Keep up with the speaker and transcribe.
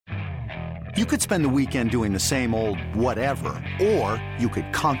You could spend the weekend doing the same old whatever, or you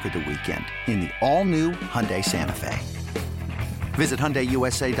could conquer the weekend in the all-new Hyundai Santa Fe. Visit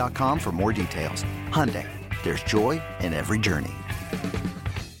HyundaiUSA.com for more details. Hyundai, there's joy in every journey.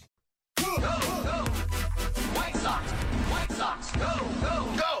 Go, go! White Sox! White Sox! Go, go!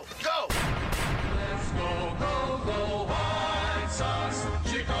 Go, go! Let's go, go, go, White Sox!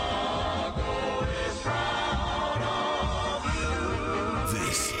 Chicago is proud of you.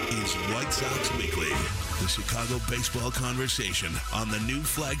 This is White Sox Weekly, the Chicago baseball conversation on the new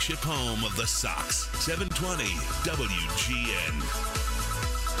flagship home of the Sox, 720 WGN.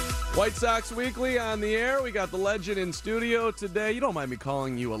 White Sox Weekly on the air. We got the legend in studio today. You don't mind me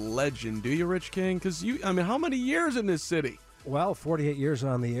calling you a legend, do you, Rich King? Because how many years in this city? Well, 48 years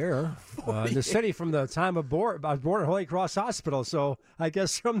on the air. In the city from the time of born. I was born at Holy Cross Hospital, so I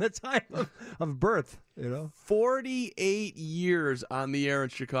guess from the time of birth, 48 years on the air in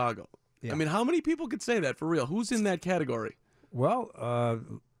Chicago. Yeah. I mean, how many people could say that for real? Who's in that category? Well,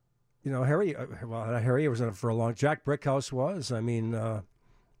 Harry. Harry was in it for a long. Jack Brickhouse was.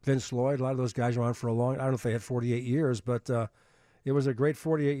 Vince Lloyd. A lot of those guys were on for a long. I don't know if they had 48 years, but it was a great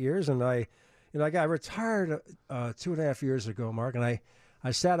 48 years. And I got retired 2.5 years ago, Mark, and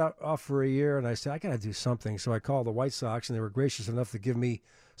I sat off for a year, and I said I got to do something. So I called the White Sox, and they were gracious enough to give me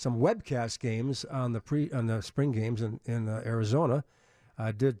some webcast games on the spring games in Arizona.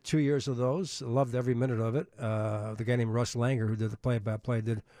 I did 2 years of those. Loved every minute of it. The guy named Russ Langer, who did the play-by-play,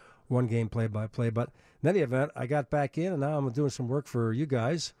 did one game play-by-play. But in any event, I got back in, and now I'm doing some work for you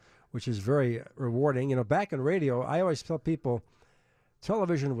guys, which is very rewarding. Back in radio, I always tell people,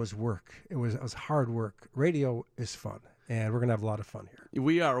 television was work. It was hard work. Radio is fun, and we're going to have a lot of fun here.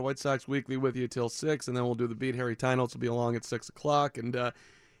 We are White Sox Weekly with you till 6, and then we'll do the beat. Harry Tynholtz will be along at 6 o'clock, and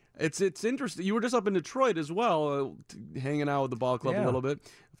it's interesting. You were just up in Detroit as well, hanging out with the ball club a little bit.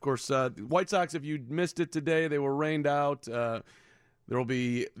 Of course, White Sox, if you missed it today, they were rained out. There will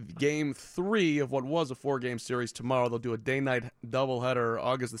be Game 3 of what was a 4-game series tomorrow. They'll do a day-night doubleheader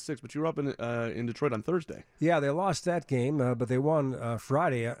August the 6th. But you were up in Detroit on Thursday. Yeah, they lost that game, but they won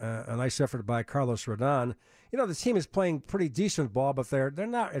Friday. A nice effort by Carlos Rodon. The team is playing pretty decent ball, but they're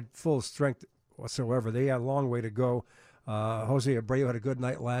not at full strength whatsoever. They got a long way to go. Jose Abreu had a good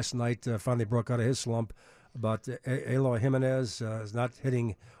night last night. Finally broke out of his slump. But Eloy Jimenez is not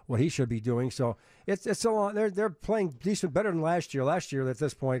hitting what he should be doing. So it's a long. They're playing decent, better than last year. Last year at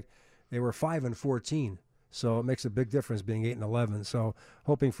this point, they were 5-14. So it makes a big difference being 8-11. So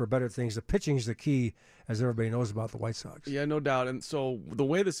hoping for better things. The pitching is the key, as everybody knows about the White Sox. Yeah, no doubt. And so the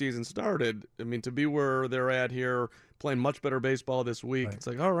way the season started, to be where they're at here, playing much better baseball this week. Right. It's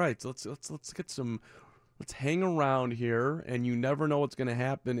like, all right, so let's get some. Let's hang around here, and you never know what's going to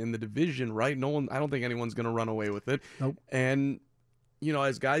happen in the division, right? I don't think anyone's going to run away with it. Nope. And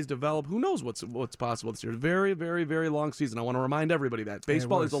as guys develop, who knows what's possible this year? Very, very, very long season. I want to remind everybody that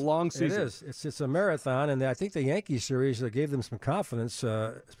baseball is a long season. It is. It's a marathon, and I think the Yankees series gave them some confidence,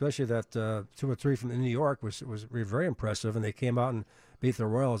 especially that 2 or 3 from New York was very impressive, and they came out and beat the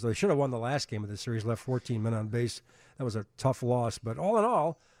Royals. They should have won the last game of the series, left 14 men on base. That was a tough loss, but all in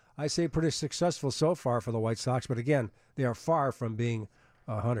all, I say pretty successful so far for the White Sox, but again, they are far from being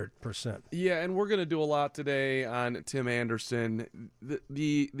 100%. Yeah, and we're going to do a lot today on Tim Anderson.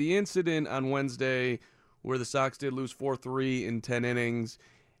 The incident on Wednesday where the Sox did lose 4-3 in 10 innings,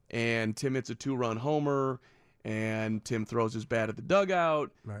 and Tim hits a 2-run homer, and Tim throws his bat at the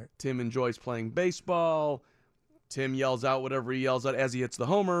dugout. Right. Tim enjoys playing baseball. Tim yells out whatever he yells out as he hits the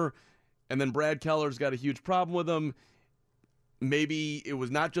homer, and then Brad Keller's got a huge problem with him. Maybe it was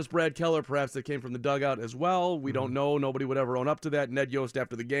not just Brad Keller. Perhaps it came from the dugout as well. We don't know. Nobody would ever own up to that. Ned Yost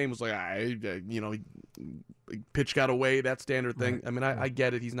after the game was like, pitch got away, that standard thing. Right. I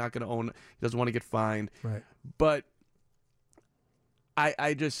get it. He's not going to own. He doesn't want to get fined. Right. But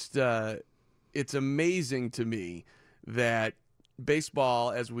I just, it's amazing to me that baseball,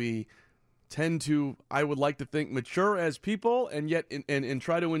 as we tend to, I would like to think, mature as people, and yet and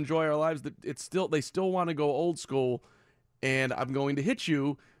try to enjoy our lives, that they still want to go old school. And I'm going to hit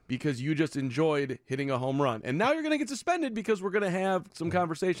you because you just enjoyed hitting a home run. And now you're going to get suspended because we're going to have some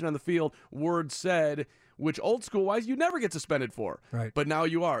conversation on the field, words said, which old school-wise you never get suspended for. Right. But now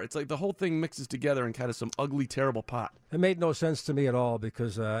you are. It's like the whole thing mixes together in kind of some ugly, terrible pot. It made no sense to me at all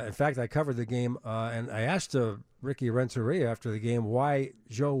because, in fact, I covered the game, and I asked Ricky Renteria after the game why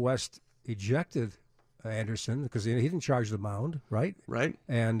Joe West ejected Anderson, because he didn't charge the mound, right? Right.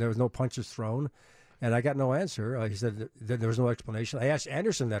 And there was no punches thrown. And I got no answer. He said that there was no explanation. I asked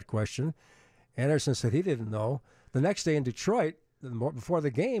Anderson that question. Anderson said he didn't know. The next day in Detroit, before the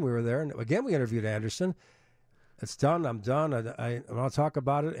game, we were there, and again we interviewed Anderson. it's done. I'm done. I want to talk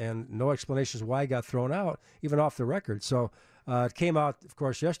about it, and no explanations why he got thrown out, even off the record. So it came out, of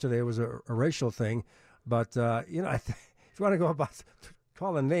course, yesterday. It was a racial thing. But, if you want to go about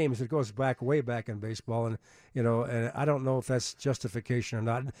calling names, it goes way back in baseball. And, and I don't know if that's justification or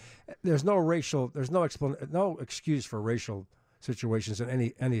not. There's no excuse for racial situations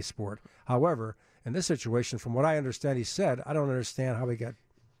in any sport. However, in this situation, from what I understand he said, I don't understand how he got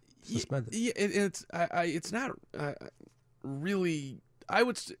suspended. Yeah, it's not really. I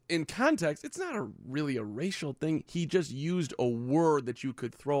would, in context, it's not really a racial thing. He just used a word that you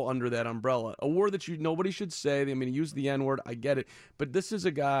could throw under that umbrella, a word that nobody should say. I mean, he used the N-word. I get it, but this is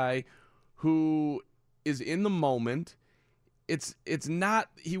a guy who is in the moment. It's not.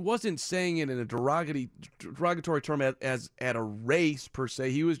 He wasn't saying it in a derogatory term as at a race per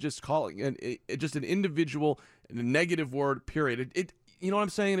se. He was just calling just an individual and a negative word. Period. You know what I'm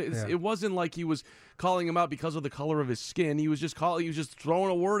saying? It wasn't like he was calling him out because of the color of his skin. He was just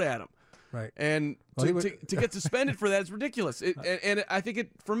throwing a word at him. Right. And to get suspended for that is ridiculous. And I think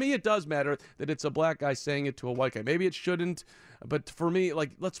for me it does matter that it's a black guy saying it to a white guy. Maybe it shouldn't, but for me,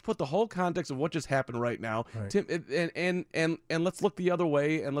 let's put the whole context of what just happened right now, right. Tim, and let's look the other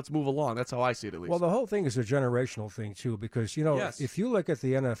way and let's move along. That's how I see it, at least. Well, the whole thing is a generational thing too, because Yes. if you look at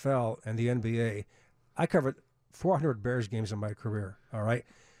the NFL and the NBA, I covered 400 Bears games in my career. All right,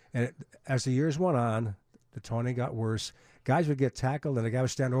 and as the years went on, the taunting got worse. Guys would get tackled, and the guy would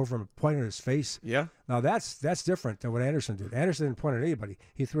stand over him and point at his face. Yeah. Now, that's different than what Anderson did. Anderson didn't point at anybody.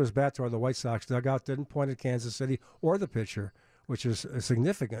 He threw his bat toward the White Sox dugout, didn't point at Kansas City or the pitcher, which is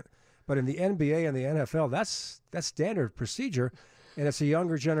significant. But in the NBA and the NFL, that's standard procedure, and it's a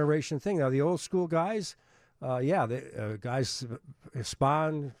younger generation thing. Now, the old school guys, guys,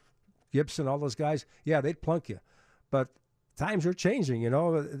 Spahn, Gibson, all those guys, they'd plunk you. But times are changing,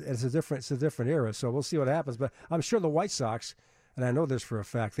 It's a different era, so we'll see what happens. But I'm sure the White Sox, and I know this for a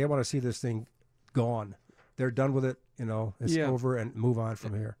fact, they want to see this thing gone. They're done with it, it's over and move on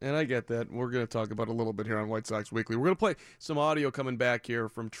from here. And I get that. We're going to talk about it a little bit here on White Sox Weekly. We're going to play some audio coming back here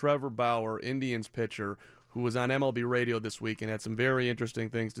from Trevor Bauer, Indians pitcher, who was on MLB radio this week and had some very interesting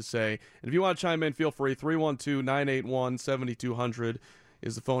things to say. And if you want to chime in, feel free. 312-981-7200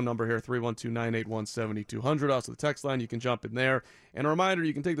 is the phone number here, 312-981-7200. Also the text line, you can jump in there. And a reminder,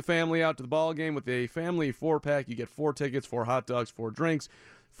 you can take the family out to the ball game with a family 4-pack. You get 4 tickets, 4 hot dogs, 4 drinks,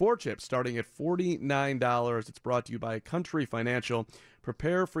 4 chips starting at $49. It's brought to you by Country Financial.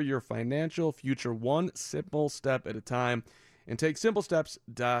 Prepare for your financial future one simple step at a time. And take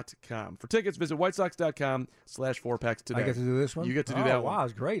simplesteps.com. For tickets, visit whitesox.com/4packs today. I get to do this one? You get to do that one. Wow,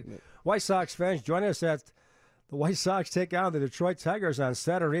 it's great. White Sox fans, join us at the White Sox take on the Detroit Tigers on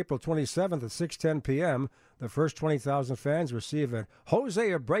Saturday, April 27th at 6:10 p.m. The first 20,000 fans receive a Jose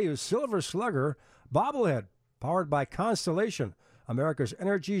Abreu Silver Slugger bobblehead powered by Constellation, America's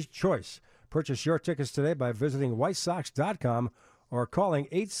energy choice. Purchase your tickets today by visiting whitesox.com or calling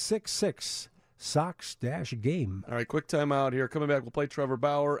 866-SOX-GAME. All right, quick time out here. Coming back, we'll play Trevor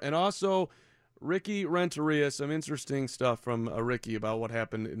Bauer and also Ricky Renteria. Some interesting stuff from Ricky about what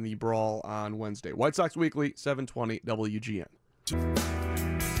happened in the brawl on Wednesday. White Sox Weekly, 720 WGN.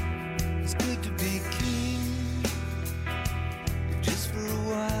 It's good to be king, just for a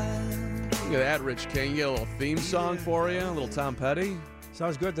while. Look at that, Rich King. You get a little theme song for you, a little Tom Petty.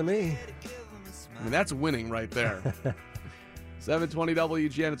 Sounds good to me. I mean, that's winning right there. 720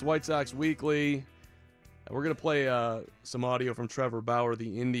 WGN, it's White Sox Weekly. We're going to play some audio from Trevor Bauer,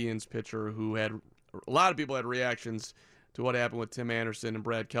 the Indians pitcher, who had a lot of people had reactions to what happened with Tim Anderson and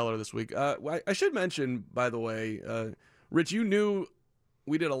Brad Keller this week. I should mention, by the way, Rich, you knew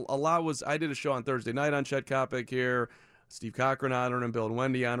we did a lot. I did a show on Thursday night on Chet Kopic here. Steve Cochran honoring him, Bill and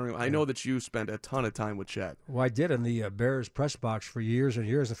Wendy honoring him. I know that you spent a ton of time with Chet. Well, I did in the Bears press box for years and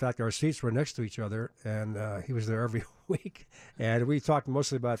years. In fact, our seats were next to each other, and he was there every week. And we talked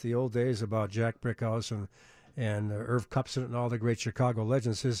mostly about the old days, about Jack Brickhouse and Irv Kupson and all the great Chicago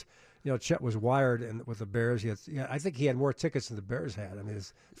legends. Chet was wired with the Bears. I think he had more tickets than the Bears had. I mean,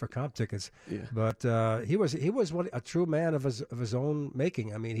 for comp tickets. Yeah. But he was a true man of his own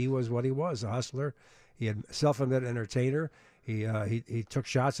making. I mean, he was what he was, a hustler. He had self-admitted entertainer. He took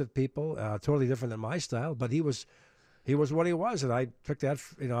shots at people, totally different than my style. But he was what he was, and I took that.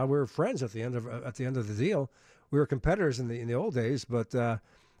 We were friends at the end of the deal. We were competitors in the old days, but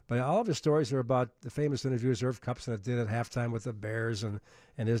all of his stories are about the famous interviews Irv Kupson did at halftime with the Bears and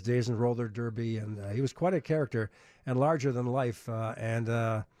his days in roller derby, and he was quite a character and larger than life.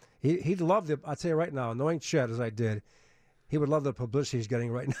 He loved it. I'll tell you right now, knowing Chet as I did, he would love the publicity he's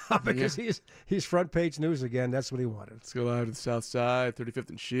getting right now because he's front page news again. That's what he wanted. Let's go live to the South Side,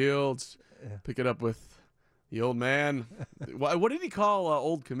 35th and Shields. Yeah. Pick it up with The old man. What did he call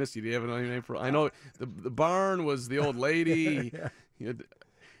old Comiskey? Do you have any name for? I know the barn was the old lady. Yeah.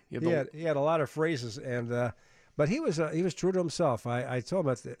 He had a lot of phrases, and but he was true to himself. I told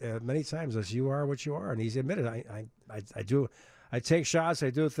him many times, as you are what you are, and he's admitted I take shots, I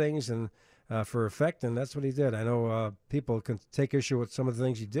do things, and for effect, and that's what he did. I know people can take issue with some of the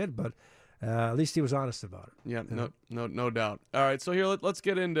things he did, but at least he was honest about it. Yeah, no doubt. All right, so here let's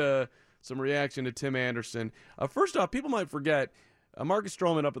get into some reaction to Tim Anderson. First off, people might forget Marcus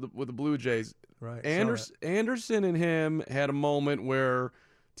Stroman up with the Blue Jays. Right. Anderson and him had a moment where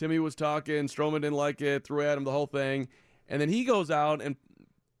Timmy was talking, Stroman didn't like it, threw at him the whole thing, and then he goes out and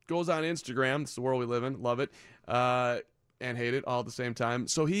goes on Instagram. It's the world we live in. Love it. And hate it all at the same time.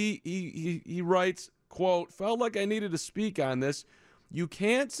 So he writes, quote, "Felt like I needed to speak on this. You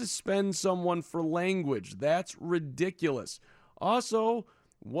can't suspend someone for language. That's ridiculous. Also,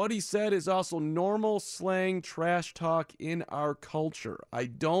 what he said is also normal slang trash talk in our culture. I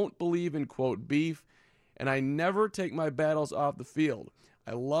don't believe in, quote, beef, and I never take my battles off the field.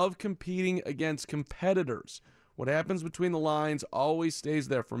 I love competing against competitors. What happens between the lines always stays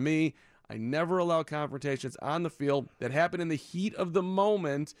there for me. I never allow confrontations on the field that happen in the heat of the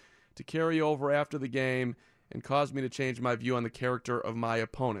moment to carry over after the game and cause me to change my view on the character of my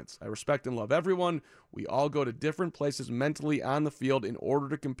opponents. I respect and love everyone. We all go to different places mentally on the field in order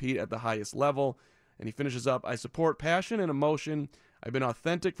to compete at the highest level." And he finishes up, "I support passion and emotion. I've been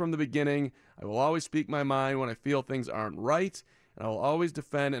authentic from the beginning. I will always speak my mind when I feel things aren't right. And I will always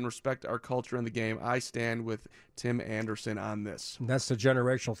defend and respect our culture in the game. I stand with Tim Anderson on this." And that's the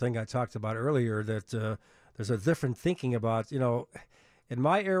generational thing I talked about earlier, that there's a different thinking about, in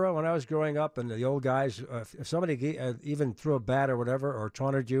my era when I was growing up and the old guys, if somebody even threw a bat or whatever or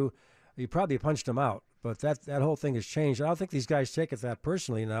taunted you, you probably punched them out. But that whole thing has changed. I don't think these guys take it that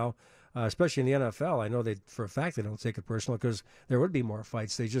personally now, especially in the NFL. I know for a fact they don't take it personal because there would be more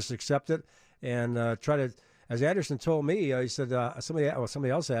fights. They just accept it and try to, as Anderson told me, he said somebody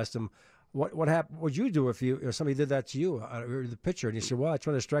else asked him, what happened? What'd you do if somebody did that to you, or the pitcher? And he said, "Well, I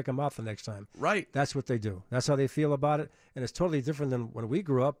try to strike him out the next time." Right. That's what they do. That's how they feel about it, and it's totally different than when we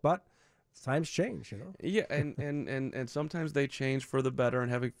grew up. But times change, Yeah, and sometimes they change for the better.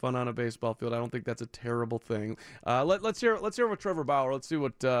 And having fun on a baseball field, I don't think that's a terrible thing. Let's hear what Trevor Bauer. Let's see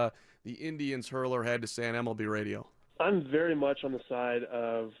what the Indians hurler had to say on MLB radio. I'm very much on the side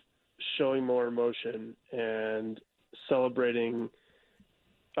of showing more emotion and celebrating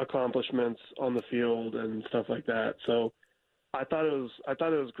accomplishments on the field and stuff like that. So I thought it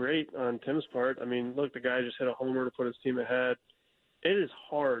was great on Tim's part. I mean, look, the guy just hit a homer to put his team ahead. It is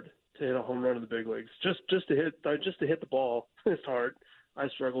hard to hit a home run in the big leagues. Just to hit the ball is hard. I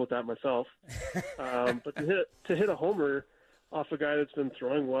struggle with that myself. But to hit a homer off a guy that's been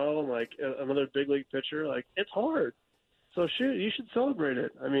throwing well, like another big league pitcher, like, it's hard. So shoot, you should celebrate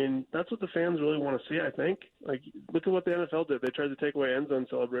it. I mean, that's what the fans really want to see, I think. Like, look at what the NFL did. They tried to take away end zone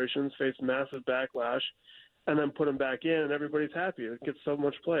celebrations, faced massive backlash, and then put them back in, and everybody's happy. It gets so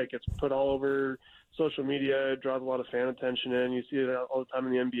much play. It gets put all over social media. It draws a lot of fan attention in. You see it all the time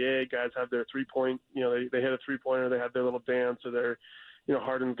in the NBA. Guys have their three-point, they hit a three-pointer, they have their little dance, or their,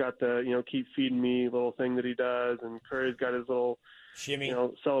 Harden's got the, keep feeding me little thing that he does, and Curry's got his little shimmy,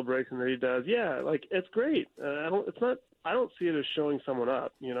 celebration that he does. Yeah, like, it's great. I don't see it as showing someone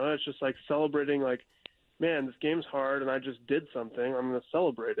up. It's just like celebrating, like, man, this game's hard and I just did something. I'm going to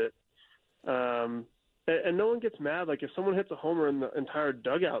celebrate it. And no one gets mad. Like, if someone hits a homer and the entire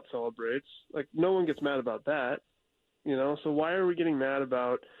dugout celebrates, like, no one gets mad about that. So why are we getting mad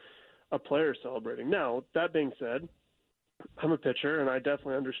about a player celebrating? Now, that being said, I'm a pitcher and I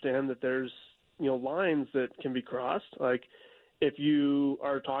definitely understand that there's, lines that can be crossed. Like, if you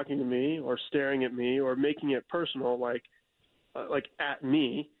are talking to me or staring at me or making it personal, like at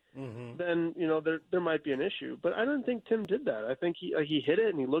me, then, there might be an issue. But I don't think Tim did that. I think he hit it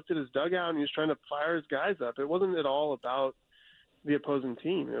and he looked at his dugout and he was trying to fire his guys up. It wasn't at all about the opposing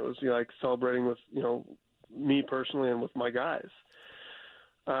team. It was like celebrating with, me personally and with my guys.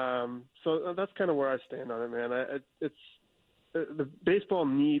 So that's kind of where I stand on it, man. The baseball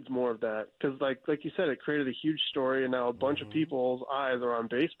needs more of that because, like you said, it created a huge story, and now a bunch of people's eyes are on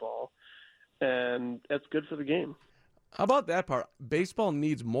baseball, and that's good for the game. How about that part? Baseball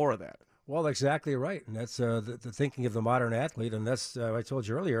needs more of that. Well, exactly right, and that's the thinking of the modern athlete, and that's I told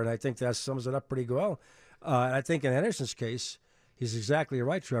you earlier, and I think that sums it up pretty well. And I think in Anderson's case, he's exactly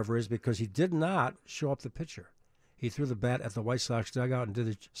right, Trevor, is because he did not show up the pitcher. He threw the bat at the White Sox dugout and did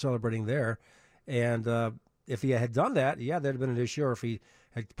the celebrating there, and if he had done that, yeah, there'd have been an issue. Or if he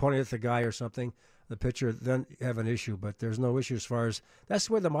had pointed at the guy or something, the pitcher, then have an issue. But there's no issue as far as that's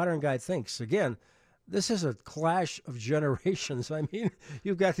the way the modern guy thinks. Again, this is a clash of generations. I mean,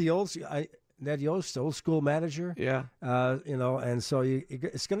 you've got the Ned Yost, old school manager. Yeah. And so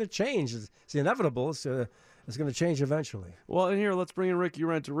it's going to change. It's inevitable. It's going to change eventually. Well, and here, let's bring in Ricky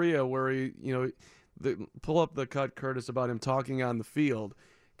Renteria, where pull up the cut, Curtis, about him talking on the field.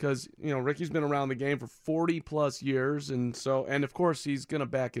 Because, Ricky's been around the game for 40-plus years, and of course, he's going to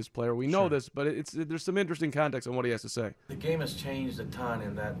back his player. We know this, but there's some interesting context on what he has to say. The game has changed a ton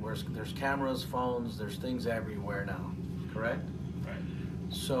in that there's cameras, phones, there's things everywhere now, correct? Right.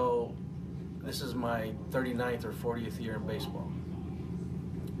 So this is my 39th or 40th year in baseball.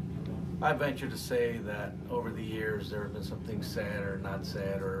 I venture to say that over the years there have been some things said or not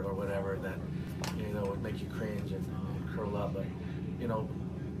said or whatever that, would make you cringe and curl up. But,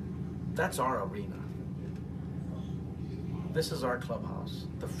 that's our arena. This is our clubhouse.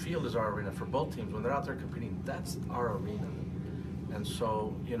 The field is our arena for both teams. When they're out there competing, that's our arena. And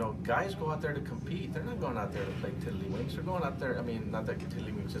so, guys go out there to compete. They're not going out there to play tiddlywinks. They're going out there, not that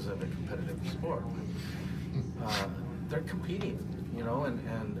tiddlywinks isn't a competitive sport. They're competing,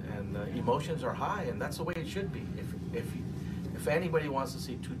 and the emotions are high, and that's the way it should be. If anybody wants to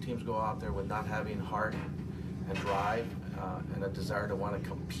see two teams go out there with not having heart and drive and a desire to want to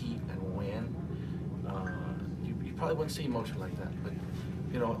compete and win, you probably wouldn't see emotion like that. But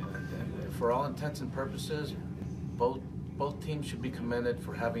for all intents and purposes, both teams should be commended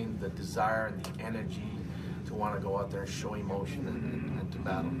for having the desire and the energy to want to go out there and show emotion and to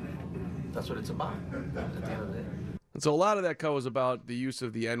battle. That's what it's about at the end of the day. And so a lot of that cut was about the use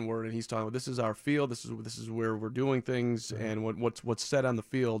of the N-word, and he's talking about this is our field, this is where we're doing things, and what's said on the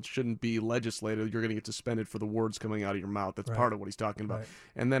field shouldn't be legislated. You're going to get suspended for the words coming out of your mouth. That's part of what he's talking about. Right.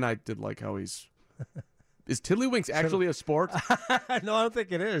 And then I did like how he's... Is tiddlywinks actually a sport? No, I don't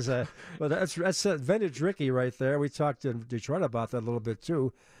think it is. But that's vintage Ricky right there. We talked in Detroit about that a little bit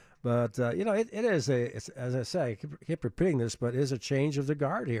too. But, it is, as I say, I keep repeating this, but it is a change of the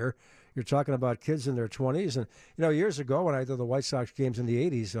guard here. You're talking about kids in their 20s. And, years ago when I did the White Sox games in the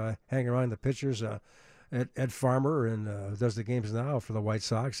 80s, hanging around the pitchers, Ed Farmer and does the games now for the White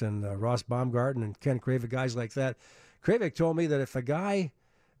Sox, and Ross Baumgarten and Ken Kravik, guys like that. Kravik told me that if a guy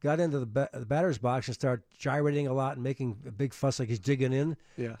got into the batter's box and started gyrating a lot and making a big fuss like he's digging in,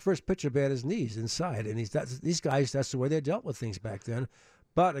 first pitch would be at his knees inside. And these guys, that's the way they dealt with things back then.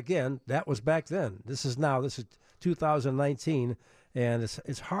 But again, that was back then. This is 2019, and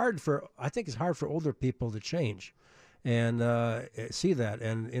it's hard for older people to change and see that.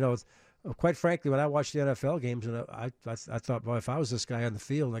 And quite frankly, when I watched the NFL games, and I thought, well, if I was this guy on the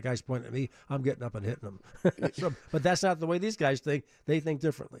field and the guy's pointing at me, I'm getting up and hitting him. But that's not the way these guys think. They think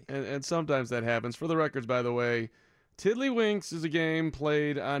differently. And sometimes that happens. For the records, by the way, Tiddlywinks is a game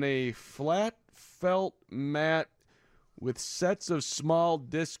played on a flat felt mat with sets of small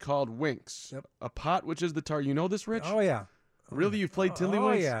discs called winks. Yep. A pot, which is the target. You know this, Rich? Oh, yeah. Really? You've played Tiddlywinks?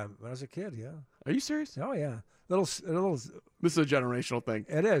 Oh, yeah. When I was a kid, yeah. Are you serious? Oh, yeah. This is a generational thing.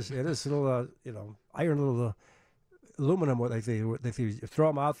 It is. It is. Little, iron little aluminum. What they throw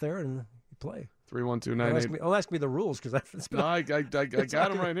them out there and you play. 31298. Don't ask me the rules because I got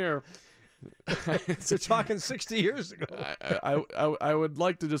them right here. They're talking 60 years ago. I would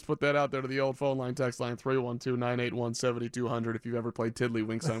like to just put that out there to the old phone line, text line 312-981-7200 if you've ever played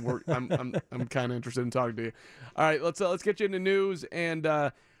Tiddlywinks. I'm kind of interested in talking to you. All right, let's get you into news. And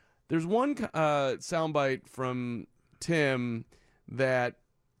there's one soundbite from Tim that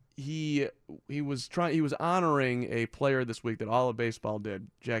he was honoring a player this week that all of baseball did,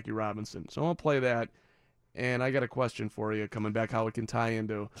 Jackie Robinson. So I'm gonna play that. And I got a question for you coming back, how it can tie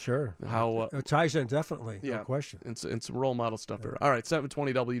into how it ties in definitely. No question. And some role model stuff here. All right,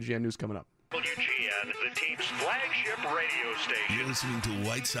 720 WGN News coming up. WGN, the team's flagship radio station. You're listening to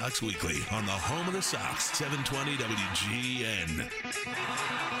White Sox Weekly on the home of the Sox, 720 WGN.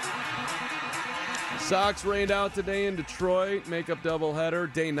 Sox rained out today in Detroit. Makeup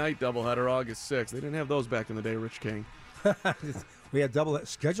doubleheader, day-night doubleheader, August 6th. They didn't have those back in the day, Rich King. We had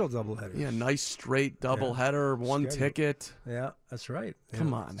scheduled doubleheaders. Yeah, nice straight doubleheader, one ticket. Yeah, that's right.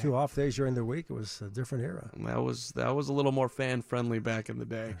 Come on, 2 off days during the week. It was a different era. That was a little more fan friendly back in the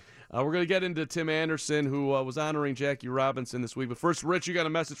day. We're going to get into Tim Anderson, who was honoring Jackie Robinson this week. But first, Rich, you got a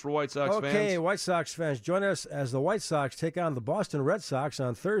message for White Sox fans. Okay, White Sox fans, join us as the White Sox take on the Boston Red Sox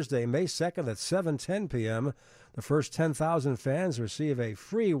on Thursday, May 2nd at 7:10 p.m. The first 10,000 fans receive a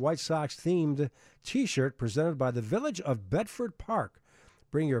free White Sox-themed T-shirt presented by the Village of Bedford Park.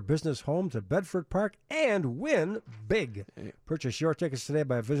 Bring your business home to Bedford Park and win big. Purchase your tickets today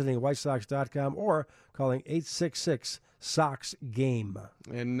by visiting whitesox.com or calling 866-SOX-GAME.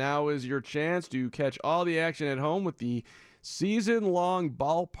 And now is your chance to catch all the action at home with the season-long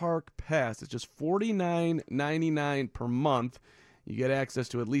ballpark pass. It's just $49.99 per month. You get access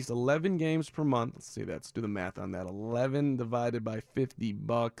to at least 11 games per month. Let's see, let's do the math on that. 11 divided by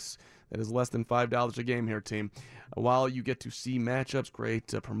 $50. That is less than $5 a game here, team. While you get to see matchups,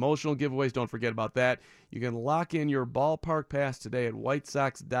 great promotional giveaways. Don't forget about that. You can lock in your ballpark pass today at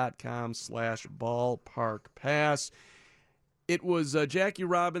whitesox.com/ballparkpass. It was Jackie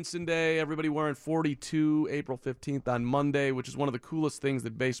Robinson Day. Everybody wearing 42, April 15th on Monday, which is one of the coolest things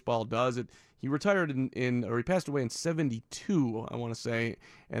that baseball does. He retired or he passed away in 72, I want to say,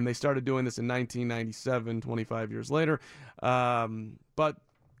 and they started doing this in 1997, 25 years later. But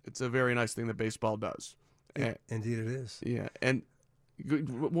it's a very nice thing that baseball does. Indeed it is. Yeah, and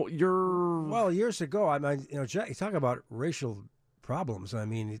years ago, I mean, you talk about racial problems. I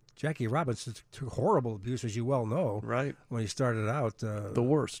mean, Jackie Robinson took horrible abuse, as you well know. Right. When he started out. The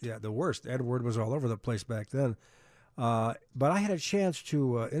worst. Yeah, the worst. Edward was all over the place back then. But I had a chance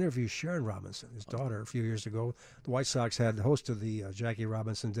to interview Sharon Robinson, his daughter, a few years ago. The White Sox had hosted the Jackie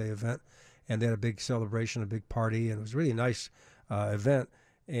Robinson Day event, and they had a big celebration, a big party, and it was a really nice event.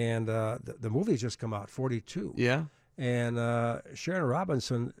 And the movie's just come out, 42. Yeah. And Sharon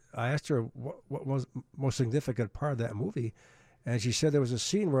Robinson, I asked her what was the most significant part of that movie, and she said there was a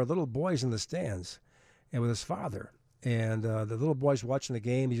scene where a little boy's in the stands and with his father. And the little boy's watching the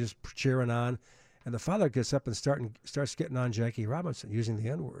game, he's just cheering on. And the father gets up and starts getting on Jackie Robinson, using the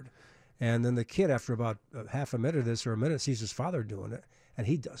N-word. And then the kid, after about half a minute of this or a minute, sees his father doing it, and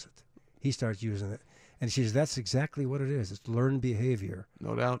he does it. He starts using it. And she says, that's exactly what it is. It's learned behavior.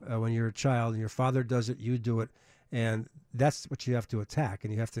 No doubt. When you're a child and your father does it, you do it. And that's what you have to attack,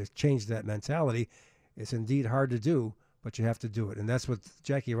 and you have to change that mentality. It's indeed hard to do, but you have to do it. And that's what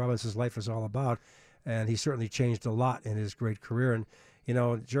Jackie Robinson's life is all about. And he certainly changed a lot in his great career. And,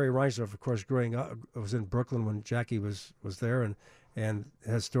 Jerry Reinsdorf, of course, growing up, was in Brooklyn when Jackie was there, and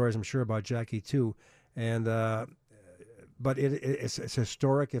has stories, I'm sure, about Jackie, too. And but it's a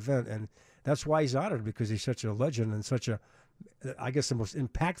historic event, and that's why he's honored, because he's such a legend and such the most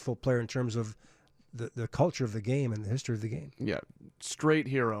impactful player in terms of the culture of the game and the history of the game. Yeah, straight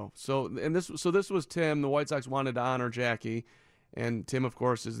hero. So this was Tim. The White Sox wanted to honor Jackie, and Tim, of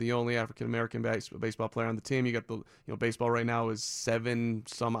course, is the only African American baseball player on the team. You got baseball right now is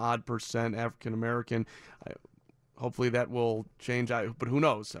 7% African American. Hopefully that will change. But who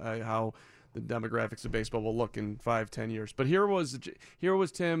knows how the demographics of baseball will look in 5-10 years. But here was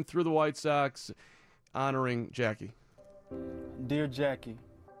Tim through the White Sox honoring Jackie. Dear Jackie,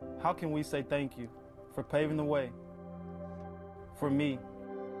 how can we say thank you for paving the way for me,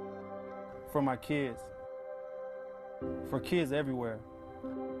 for my kids, for kids everywhere?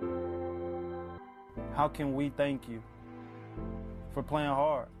 How can we thank you for playing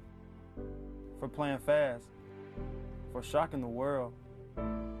hard, for playing fast, for shocking the world?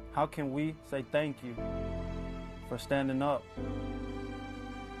 How can we say thank you for standing up,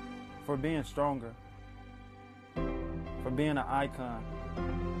 for being stronger, for being an icon,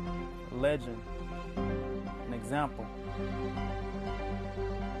 a legend, an example?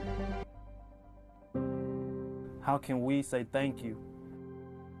 How can we say thank you?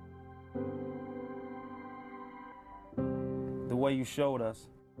 The way you showed us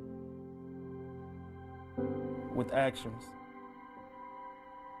with actions.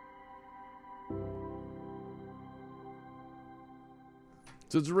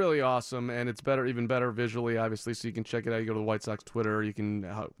 So it's really awesome, and it's even better visually, obviously, so you can check it out. You go to the White Sox Twitter. You can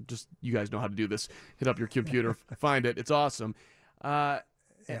you guys know how to do this. Hit up your computer, find it. It's awesome.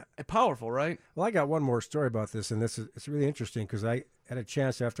 Powerful, right? Well, I got one more story about this, and it's really interesting because I had a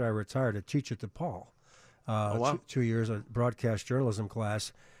chance after I retired to teach at DePaul. Wow. 2 years, a broadcast journalism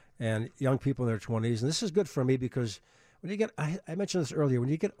class, and young people in their 20s. And this is good for me because when you get, I mentioned this earlier, when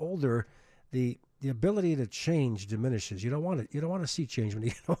you get older, the ability to change diminishes. You don't want to see change when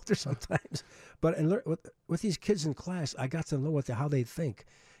you get older sometimes. But with these kids in class, I got to know how they think.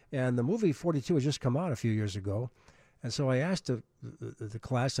 And the movie 42 had just come out a few years ago. And so I asked the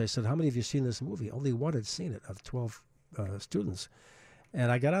class, I said, how many of you seen this movie? Only one had seen it of 12 students.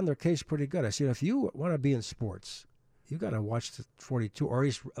 And I got on their case pretty good. I said, if you want to be in sports, you got to watch the 42, or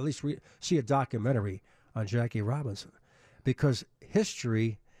at least see a documentary on Jackie Robinson. Because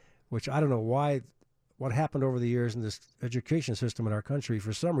history, which I don't know what happened over the years in this education system in our country,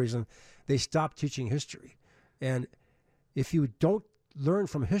 for some reason, they stopped teaching history. And if you don't learn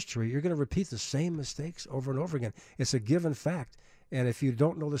from history, you're going to repeat the same mistakes over and over again. It's a given fact. And if you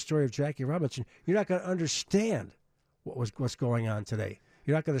don't know the story of Jackie Robinson, you're not going to understand what's going on today.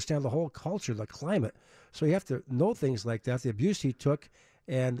 You're not going to understand the whole culture, the climate. So you have to know things like that, the abuse he took,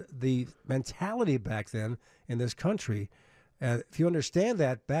 and the mentality back then in this country And if you understand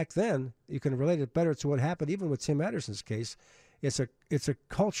that back then, you can relate it better to what happened even with Tim Anderson's case. It's a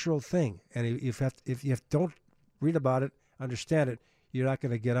cultural thing, and if you don't read about it, understand it, you're not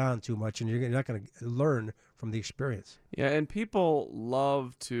going to get on too much, and you're not going to learn from the experience. Yeah, and people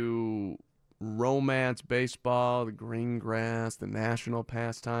love to romance baseball, the green grass, the national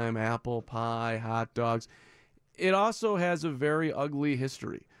pastime, apple pie, hot dogs. It also has a very ugly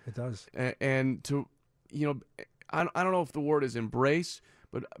history. It does. And to, I don't know if the word is embrace,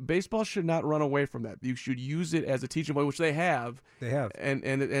 but baseball should not run away from that. You should use it as a teaching point, which they have. They have.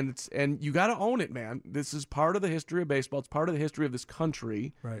 And you got to own it, man. This is part of the history of baseball. It's part of the history of this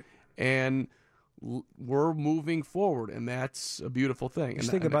country. Right. And we're moving forward, and that's a beautiful thing. Just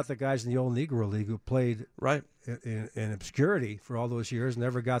think about the guys in the old Negro League who played in obscurity for all those years,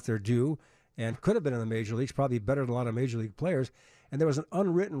 never got their due, and could have been in the major leagues, probably better than a lot of major league players. And there was an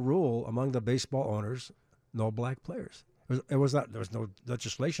unwritten rule among the baseball owners: no black players. There was no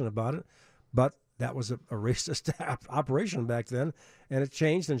legislation about it, but that was a racist operation back then, and it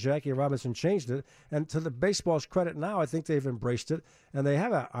changed, and Jackie Robinson changed it. And to the baseball's credit now, I think they've embraced it, and they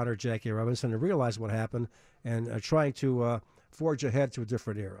have honored Jackie Robinson and realized what happened, and are trying to forge ahead to a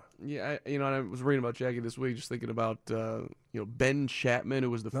different era. Yeah, and I was reading about Jackie this week, just thinking about Ben Chapman,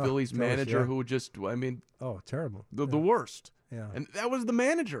 who was the Phillies manager, who just, terrible, the worst. Yeah, and that was the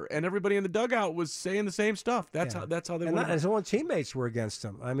manager, and everybody in the dugout was saying the same stuff. That's how they. And his own teammates were against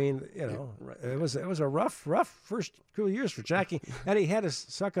him. I mean, it was a rough first 2 years for Jackie, and he had to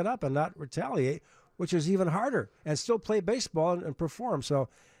suck it up and not retaliate, which is even harder, and still play baseball and perform. So,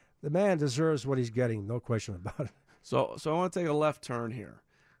 the man deserves what he's getting, no question about it. So I want to take a left turn here,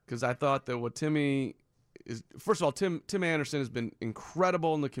 because I thought that what Timmy is. First of all, Tim Anderson has been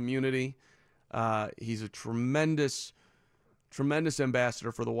incredible in the community. He's a tremendous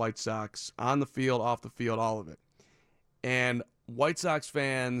ambassador for the White Sox, on the field, off the field, all of it. And White Sox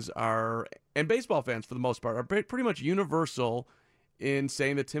fans and baseball fans for the most part, are pretty much universal in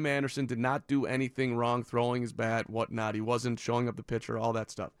saying that Tim Anderson did not do anything wrong, throwing his bat, whatnot. He wasn't showing up the pitcher, all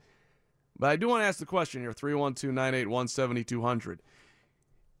that stuff. But I do want to ask the question here, 312-981-7200.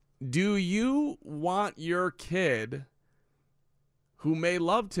 Do you want your kid, who may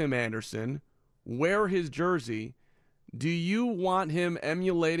love Tim Anderson, wear his jersey? Do you want him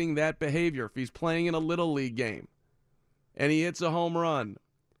emulating that behavior if he's playing in a Little League game and he hits a home run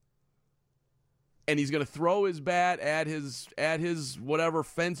and he's going to throw his bat at his whatever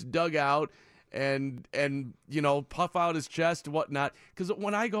fence dugout and puff out his chest and whatnot? Because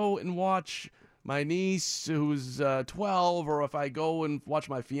when I go and watch my niece who's 12, or if I go and watch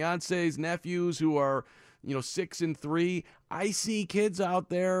my fiance's nephews who are 6 and 3, I see kids out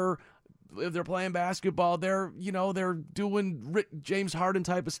there. If they're playing basketball, they're doing James Harden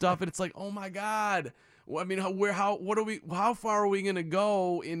type of stuff, and it's like, oh my God. I mean, how far are we going to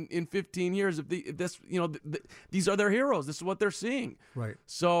go in 15 years if these are their heroes? This is what they're seeing. Right.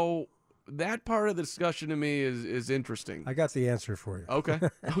 So that part of the discussion to me is interesting. I got the answer for you. Okay.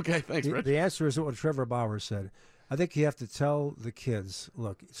 Thanks, Rich. The answer is what Trevor Bauer said. I think you have to tell the kids,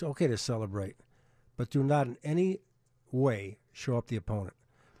 look, it's okay to celebrate, but do not in any way show up the opponent.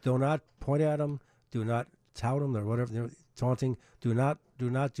 Do not point at them. Do not tout them or whatever, taunting. Do not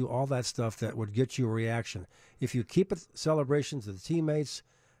do all that stuff that would get you a reaction. If you keep it celebrations to the teammates,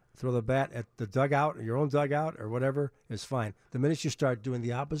 throw the bat at the dugout, or your own dugout, or whatever, it's fine. The minute you start doing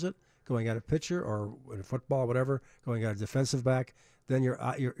the opposite, going at a pitcher or in football, whatever, going at a defensive back, then you're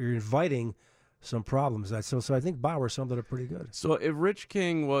inviting some problems. So I think Bauer summed it up pretty good. So if Rich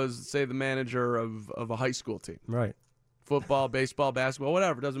King was, say, the manager of a high school team, right? Football, baseball, basketball,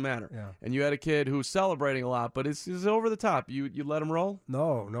 whatever, doesn't matter. Yeah. And you had a kid who's celebrating a lot, but it's over the top. You let him roll?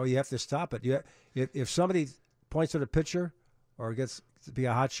 No, you have to stop it. If somebody points at a pitcher or gets to be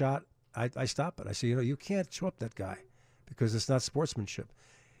a hot shot, I stop it. I say, you can't show up that guy because it's not sportsmanship.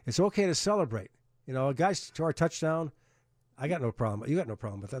 It's okay to celebrate. A guy to our touchdown, I got no problem. You got no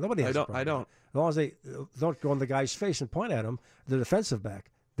problem with that. Nobody has a problem. I don't. As long as they don't go in the guy's face and point at him, the defensive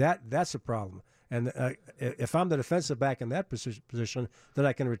back, that's a problem. And if I'm the defensive back in that position, then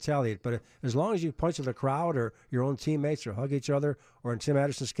I can retaliate. But as long as you point to the crowd or your own teammates or hug each other, or in Tim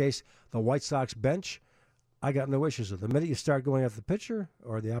Anderson's case, the White Sox bench, I got no issues with it. The minute you start going after the pitcher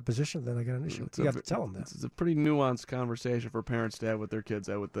or the opposition, then I got an issue. You have to tell them that. It's a pretty nuanced conversation for parents to have with their kids,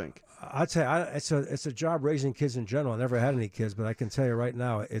 I would think. I'd say it's a job raising kids in general. I never had any kids, but I can tell you right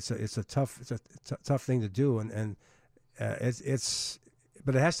now, it's a tough thing to do, and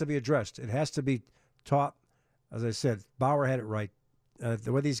but it has to be addressed. It has to be taught. As I said, Bauer had it right.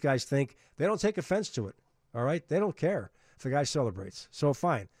 The way these guys think, they don't take offense to it. All right, they don't care if the guy celebrates. So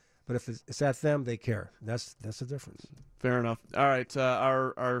fine, But if it's at them, they care. That's the difference. Fair enough. All right,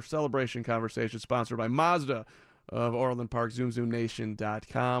 our celebration conversation sponsored by Mazda of Orland Park,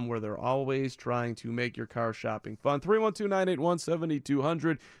 ZoomZoomNation.com, where they're always trying to make your car shopping fun.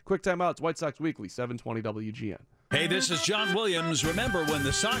 312-981-7200. Quick timeouts, White Sox Weekly, 720 WGN. Hey, this is John Williams. Remember, when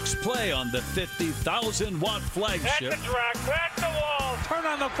the Sox play on the 50,000-watt flagship... At the track, back the wall. Turn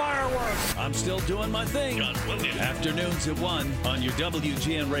on the fireworks. I'm still doing my thing. John Williams. Afternoons at 1 on your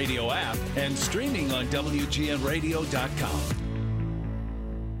WGN Radio app and streaming on WGNRadio.com.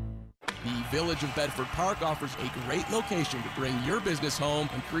 The Village of Bedford Park offers a great location to bring your business home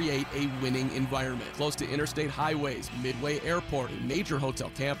and create a winning environment. Close to interstate highways, Midway Airport, a major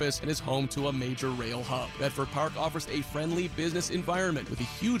hotel campus, and is home to a major rail hub. Bedford Park offers a friendly business environment with a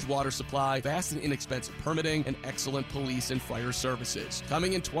huge water supply, fast and inexpensive permitting, and excellent police and fire services.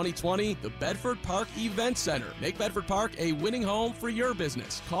 Coming in 2020, the Bedford Park Event Center. Make Bedford Park a winning home for your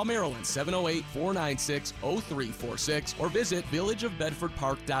business. Call Maryland 708-496-0346 or visit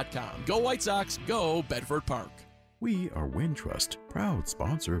villageofbedfordpark.com. Go White Sox, go Bedford Park. We are Wintrust, proud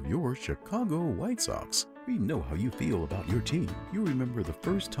sponsor of your Chicago White Sox. We know how you feel about your team. You remember the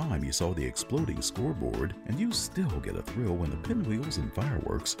first time you saw the exploding scoreboard, and you still get a thrill when the pinwheels and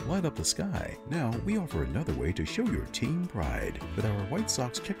fireworks light up the sky. Now, we offer another way to show your team pride. With our White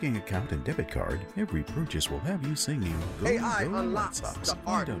Sox checking account and debit card, every purchase will have you singing Go, AI Go unlocks White Sox. the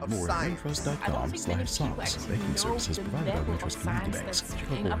art Find out of more science. at wintrust.com/Sox. Banking services provided by Wintrust Community Banks.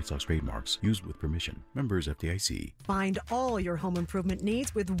 Chicago White Sox trademarks used with permission. Members FDIC. Find all your home improvement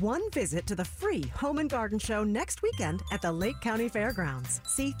needs with one visit to the free Home and Garden Show next weekend at the Lake County Fairgrounds.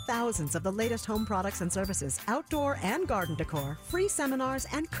 See thousands of the latest home products and services, outdoor and garden decor, free seminars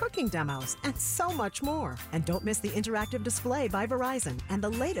and cooking demos, and so much more. And don't miss the interactive display by Verizon and the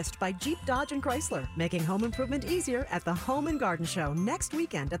latest by Jeep, Dodge, and Chrysler, making home improvement easier at the Home and Garden Show next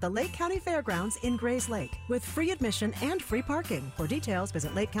weekend at the Lake County Fairgrounds in Grays Lake, with free admission and free parking. For details,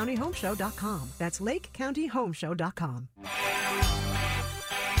 visit LakeCountyHomeshow.com. That's LakeCountyHomeshow.com.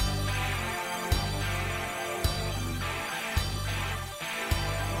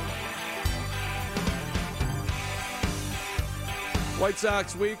 White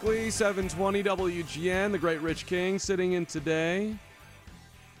Sox Weekly, 720 WGN. The great Rich King sitting in today.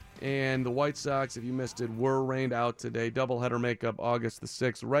 And the White Sox, if you missed it, were rained out today. Doubleheader makeup August the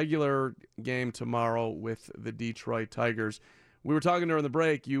 6th. Regular game tomorrow with the Detroit Tigers. We were talking during the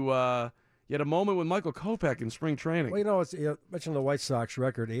break. You had a moment with Michael Kopech in spring training. Well, you mentioned the White Sox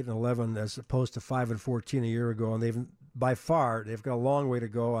record, 8-11, as opposed to 5-14 a year ago, and they've got a long way to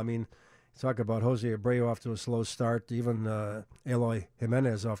go. I mean, talk about Jose Abreu off to a slow start. Even Eloy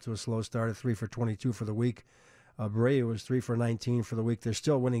Jimenez off to a slow start at 3 for 22 for the week. Abreu was 3 for 19 for the week. They're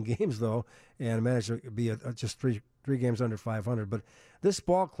still winning games, though, and managed to be just three games under 500. But this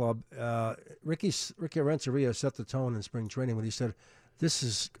ball club, Ricky Renteria set the tone in spring training when he said, this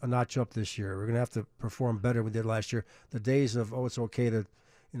is a notch up this year. We're going to have to perform better than we did last year. The days of, it's okay to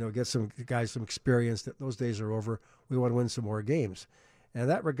get some guys some experience, those days are over. We want to win some more games. And in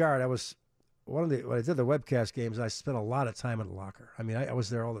that regard, when I did the webcast games, I spent a lot of time in the locker. I mean, I was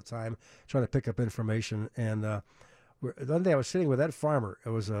there all the time trying to pick up information. And one day I was sitting with Ed Farmer. It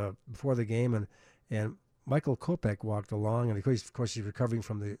was before the game, and Michael Kopech walked along, and of course he's recovering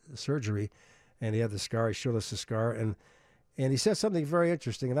from the surgery, and he had the scar. He showed us the scar, and he said something very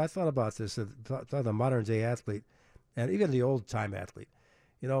interesting. And I thought about this, the modern day athlete, and even the old time athlete.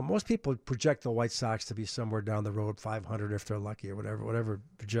 Most people project the White Sox to be somewhere down the road, 500 if they're lucky, or whatever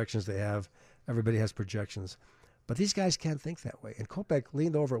projections they have. Everybody has projections. But these guys can't think that way. And Kopech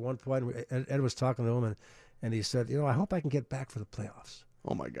leaned over at one point, and Ed was talking to him, and he said, I hope I can get back for the playoffs.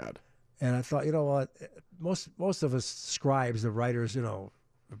 Oh, my God. And I thought, what? Most of us scribes, the writers,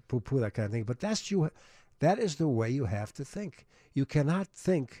 poo-poo that kind of thing. But that is the way you have to think. You cannot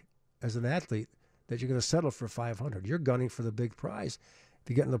think as an athlete that you're going to settle for 500. You're gunning for the big prize. If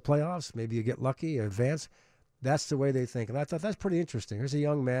you get in the playoffs, maybe you get lucky, you advance. That's the way they think. And I thought that's pretty interesting. Here's a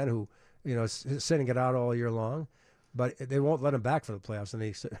young man who, is sitting it out all year long, but they won't let him back for the playoffs. And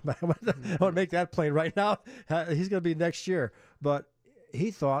he said, I want to make that plain right now. He's going to be next year. But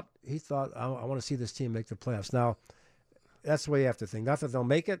he thought, I want to see this team make the playoffs. Now, that's the way you have to think. Not that they'll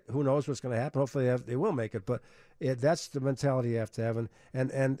make it. Who knows what's going to happen? Hopefully they will make it. But that's the mentality you have to have.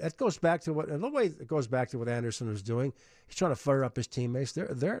 And it goes back to in a way, it goes back to what Anderson was doing. He's trying to fire up his teammates.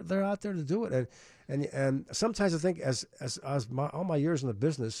 They're out there to do it. And sometimes I think as all my years in the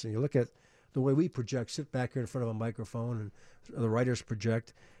business, and you look at the way we project, sit back here in front of a microphone, and the writers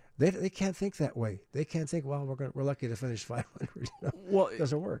project. They can't think that way. They can't think, well, we're lucky to finish 500. Well, it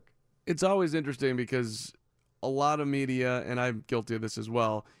doesn't work. It's always interesting because a lot of media, and I'm guilty of this as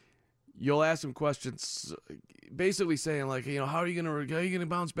well, you'll ask them questions, basically saying like, how are you gonna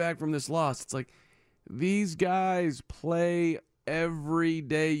bounce back from this loss? It's like these guys play every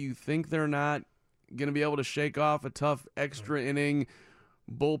day. You think they're not gonna be able to shake off a tough extra inning?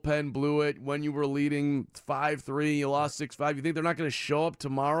 Bullpen blew it when you were leading 5-3. You lost 6-5. You think they're not going to show up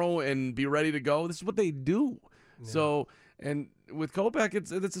tomorrow and be ready to go? This is what they do. Yeah. So, and with Kopech, it's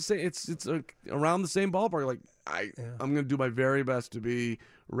the same. It's around the same ballpark. Like I'm going to do my very best to be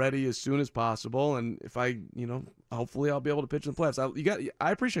ready as soon as possible. And if I, hopefully I'll be able to pitch in the playoffs.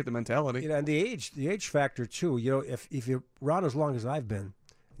 I appreciate the mentality. And the age factor too. If you're around as long as I've been,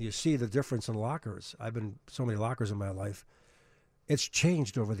 you see the difference in lockers. I've been so many lockers in my life. It's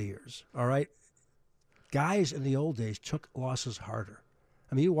changed over the years, all right? Guys in the old days took losses harder.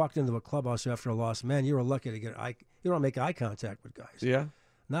 I mean, you walked into a clubhouse after a loss, man, you were lucky to get you don't make eye contact with guys. Yeah.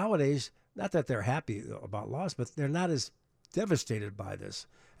 Nowadays, not that they're happy about loss, but they're not as devastated by this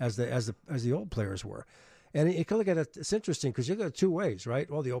as the old players were. And you can look at it, it's interesting because you look at it two ways, right?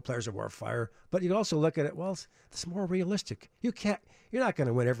 Well, the old players are more fire, but you also look at it, well, it's more realistic. You're not going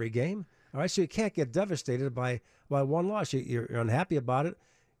to win every game. All right, so you can't get devastated by one loss. You're unhappy about it.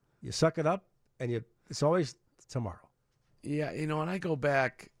 You suck it up, and it's always tomorrow. Yeah, and I go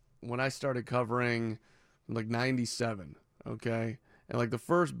back when I started covering like 97, okay? And like the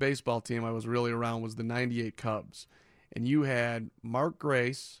first baseball team I was really around was the 98 Cubs. And you had Mark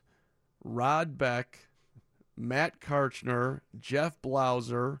Grace, Rod Beck, Matt Karchner, Jeff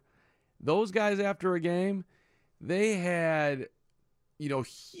Blauser. Those guys after a game, they had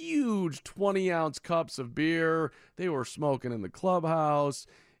huge 20-ounce cups of beer. They were smoking in the clubhouse.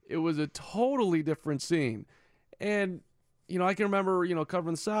 It was a totally different scene. And, I can remember,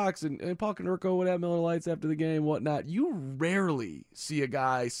 covering the Sox and Paul Konerko would have Miller Lights after the game, whatnot. You rarely see a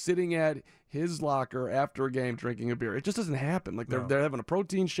guy sitting at his locker after a game drinking a beer. It just doesn't happen. Like they're having a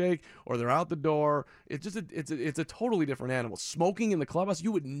protein shake or they're out the door. It's a totally different animal. Smoking in the clubhouse,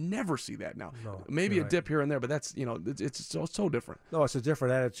 you would never see that now. No, maybe a dip here and there, but that's it's so different. No, it's a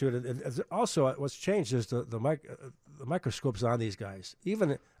different attitude. And also, what's changed is the microscopes on these guys,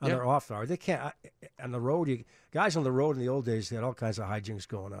 even on their off hour. They can't on the road. Guys on the road in the old days, they had all kinds of hijinks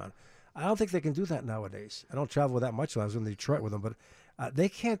going on. I don't think they can do that nowadays. I don't travel that much. I was in Detroit with them, but they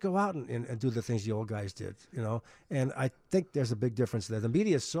can't go out and do the things the old guys did, And I think there's a big difference there. The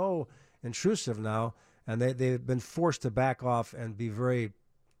media is so intrusive now, and they've been forced to back off and be very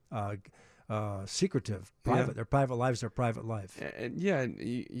secretive, private. Yeah. Their private lives, their private life. And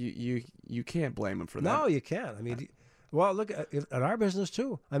you can't blame them for that. No, you can't. I mean, well, look at our business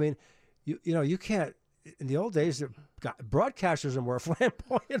too. I mean, you can't. In the old days, broadcasters are more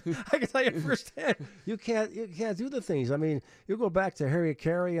flamboyant. I can tell you firsthand. You can't do the things. I mean, you go back to Harry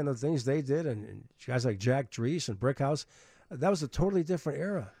Carey and the things they did, and guys like Jack Drees and Brickhouse. That was a totally different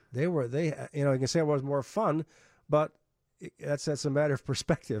era. You can say it was more fun, but that's a matter of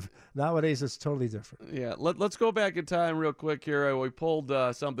perspective. Nowadays, it's totally different. Yeah, let's go back in time real quick here. We pulled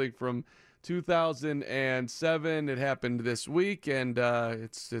something from 2007. It happened this week, and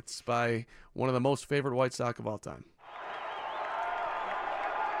it's by one of the most favorite White Sox of all time.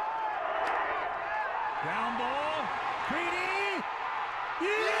 Ground ball. Creedy.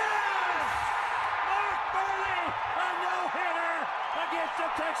 Yes! Mark Buehrle, a no-hitter against the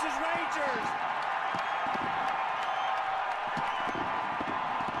Texas Rangers.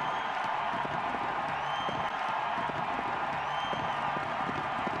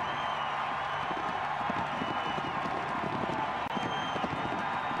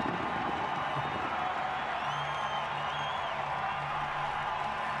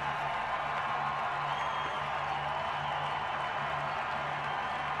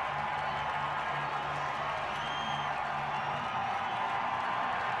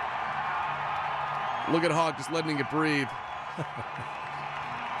 Look at Hawk just letting it breathe.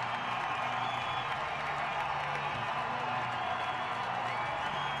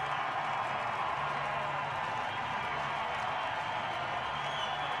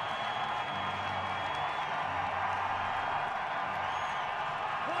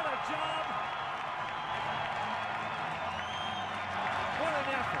 What a job! What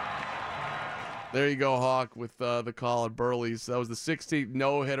an effort! There you go, Hawk, with the call at Buehrle's. That was the 16th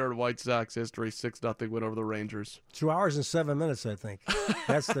no-hitter in White Sox history, 6-0 win over the Rangers. 2 hours and 7 minutes, I think.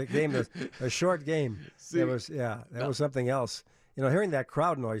 That's the game, a short game. That was something else. Hearing that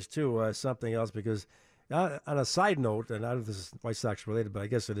crowd noise, too, was something else because on a side note, and I don't know if this is White Sox related, but I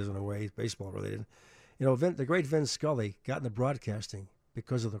guess it is in a way, baseball related. The great Vin Scully got into broadcasting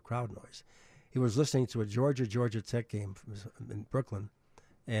because of the crowd noise. He was listening to a Georgia Tech game in Brooklyn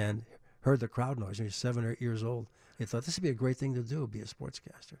and heard the crowd noise. He was 7 or 8 years old. He thought this would be a great thing to do, be a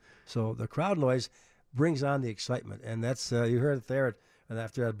sportscaster. So the crowd noise brings on the excitement, and that's you heard it there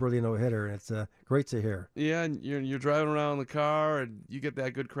after that brilliant no-hitter, and it's great to hear. Yeah, and you're driving around in the car, and you get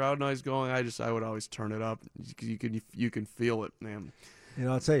that good crowd noise going. I would always turn it up. You can feel it, man. You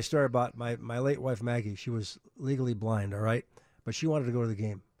know, I'll tell you a story about my late wife, Maggie. She was legally blind, all right? But she wanted to go to the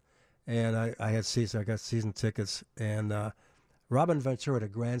game. And I had seats. I got season tickets. And Robin Ventura had a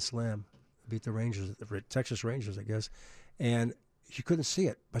grand slam, beat the Rangers, the Texas Rangers, I guess. And she couldn't see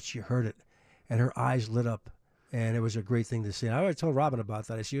it, but she heard it. And her eyes lit up. And it was a great thing to see. And I already told Robin about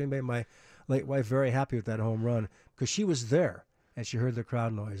that. I said, you made my late wife very happy with that home run because she was there. And she heard the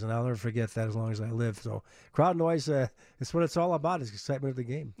crowd noise, and I'll never forget that as long as I live. So crowd noise, it's what it's all about, is excitement of the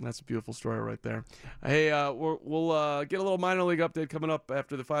game. That's a beautiful story right there. Hey, we'll get a little minor league update coming up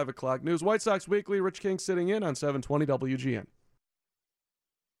after the 5 o'clock news. White Sox Weekly, Rich King sitting in on 720 WGN.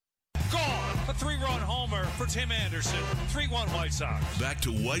 Gone! A 3-run homer for Tim Anderson. 3-1 White Sox. Back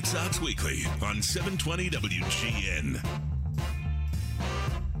to White Sox Weekly on 720 WGN.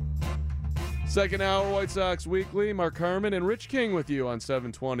 Second hour, White Sox Weekly. Mark Harmon and Rich King with you on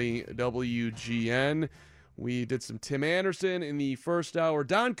 720 WGN. We did some Tim Anderson in the first hour.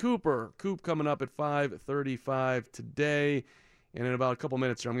 Don Cooper. Coop coming up at 5:35 today. And in about a couple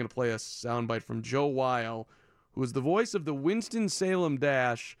minutes here, I'm going to play a soundbite from Joe Weil, who is the voice of the Winston-Salem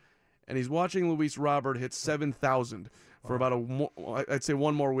Dash, and he's watching Luis Robert hit 7,000 for about I'd say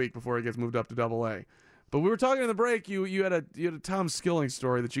one more week before he gets moved up to Double-A. But we were talking in the break. You had a Tom Skilling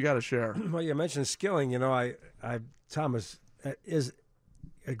story that you got to share. Well, you mentioned Skilling. You know, Tom is as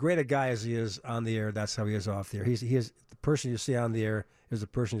great a guy as he is on the air. That's how he is off the air. He is the person you see on the air is the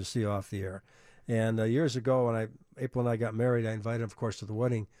person you see off the air. And years ago, when April and I got married, I invited him, of course, to the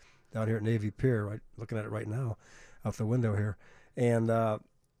wedding down here at Navy Pier. Right, looking at it right now, out the window here. And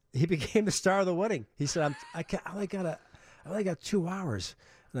he became the star of the wedding. He said, I only got 2 hours.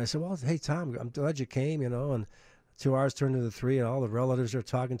 And I said, well, hey, Tom, I'm glad you came, you know, and 2 hours turned into 3, and all the relatives are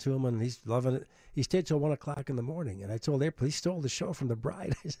talking to him, and he's loving it. He stayed till 1 o'clock in the morning, and I told April, he stole the show from the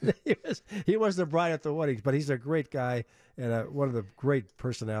bride. I said, he was the bride at the wedding, but he's a great guy and one of the great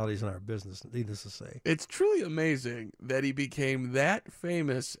personalities in our business, needless to say. It's truly amazing that he became that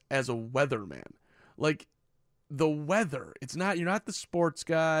famous as a weatherman. Like, the weather. You're not the sports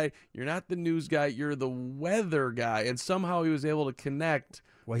guy, you're not the news guy, you're the weather guy, and somehow he was able to connect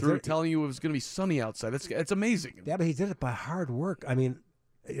through telling you it was going to be sunny outside. It's amazing. Yeah, but he did it by hard work. I mean,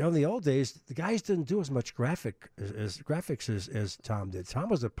 you know, in the old days, the guys didn't do as much graphics as Tom did. Tom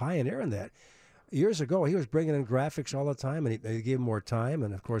was a pioneer in that. Years ago, he was bringing in graphics all the time, and they gave him more time.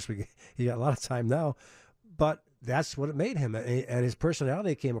 And, of course, he got a lot of time now. But that's what it made him. And his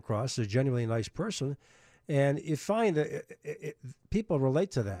personality came across as a genuinely nice person. And you find that people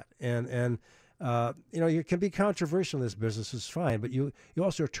relate to that. And you know, you can be controversial in this business, it's fine, but you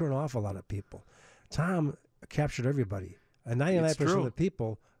also turn off a lot of people. Tom captured everybody. And 99% of the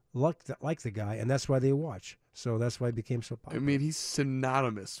people like the guy, and that's why they watch. So that's why he became so popular. I mean, he's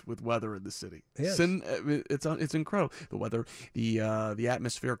synonymous with weather in the city. Yes. It's incredible. The weather, the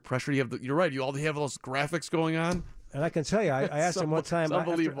atmospheric pressure. You're right. You have those graphics going on. And I can tell you, I asked him one time. I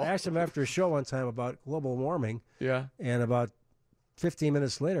asked him after a show one time about global warming. Yeah. And about 15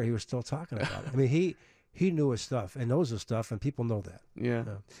 minutes later, he was still talking about it. I mean, he knew his stuff and knows his stuff, and people know that. Yeah.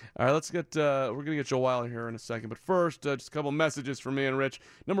 All right, let's get. We're gonna get Joe Weil here in a second, but first, just a couple messages from me and Rich.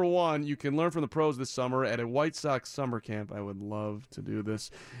 Number one, you can learn from the pros this summer at a White Sox summer camp. I would love to do this.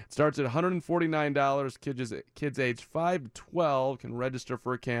 It starts at $149. Kids aged 5 to 12 can register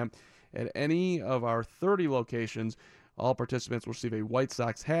for a camp at any of our 30 locations. All participants will receive a White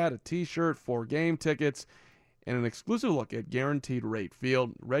Sox hat, a T-shirt, 4 game tickets, and an exclusive look at Guaranteed Rate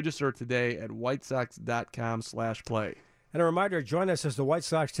Field. Register today at whitesox.com/play. And a reminder, join us as the White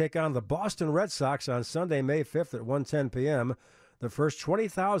Sox take on the Boston Red Sox on Sunday, May 5th at 1:10 p.m. The first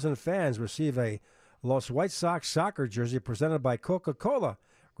 20,000 fans receive a Los White Sox soccer jersey presented by Coca-Cola.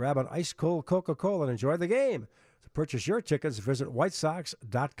 Grab an ice-cold Coca-Cola and enjoy the game. To purchase your tickets, visit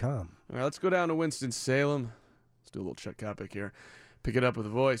whitesox.com. All right, let's go down to Winston-Salem. Let's do a little Chuck Kopic here. Pick it up with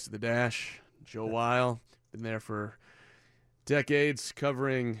the voice of the Dash, Joe Weil. Been there for decades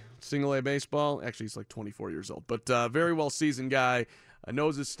covering single-A baseball. Actually, he's like 24 years old, but very well-seasoned guy.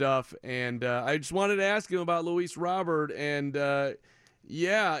 Knows his stuff. And I just wanted to ask him about Luis Robert. And, I'm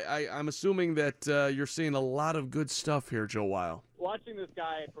assuming that you're seeing a lot of good stuff here, Joe Weil. Watching this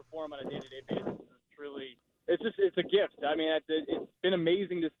guy perform on a day-to-day basis is truly – it's a gift. I mean, it's been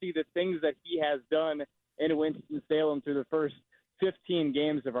amazing to see the things that he has done in Winston-Salem through the first 15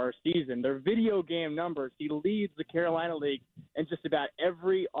 games of our season. Their video game numbers, he leads the Carolina League in just about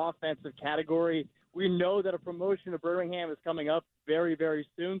every offensive category. We know that a promotion to Birmingham is coming up very, very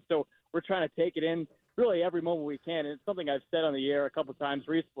soon, so we're trying to take it in really every moment we can. And it's something I've said on the air a couple times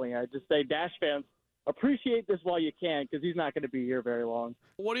recently. I just say, Dash fans, appreciate this while you can, because he's not going to be here very long.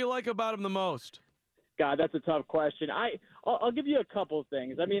 What do you like about him the most? God, that's a tough question. I'll give you a couple of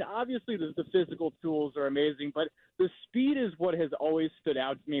things. I mean, obviously the physical tools are amazing, but the speed is what has always stood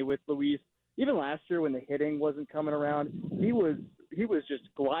out to me with Luis. Even last year when the hitting wasn't coming around, he was just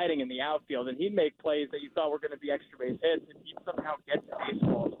gliding in the outfield, and he'd make plays that you thought were going to be extra base hits, and he'd somehow get to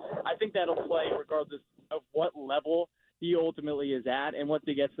baseballs. I think that'll play regardless of what level he ultimately is at, and once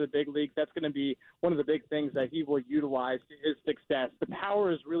he gets to the big leagues, that's going to be one of the big things that he will utilize to his success. The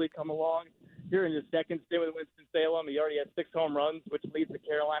power has really come along here in his second stint with Winston-Salem. He already has 6 home runs, which leads the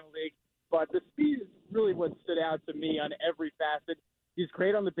Carolina League. But the speed is really what stood out to me on every facet. He's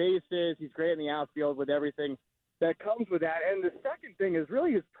great on the bases. He's great in the outfield with everything that comes with that. And the second thing is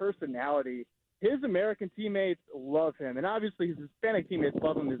really his personality. His American teammates love him, and obviously his Hispanic teammates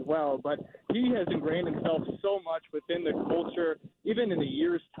love him as well, but he has ingrained himself so much within the culture, even in a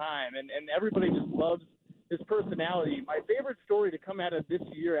year's time, and everybody just loves his personality. My favorite story to come out of this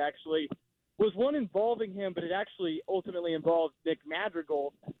year, actually, was one involving him, but it actually ultimately involved Nick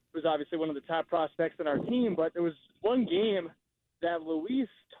Madrigal, who was obviously one of the top prospects on our team, but there was one game that Luis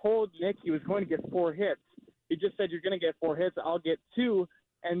told Nick he was going to get 4 hits. He just said, "You're going to get 4 hits, I'll get 2.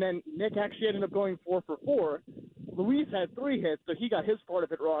 And then Nick actually ended up going 4 for 4. Luis had 3 hits, so he got his part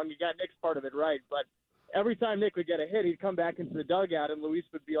of it wrong. He got Nick's part of it right. But every time Nick would get a hit, he'd come back into the dugout, and Luis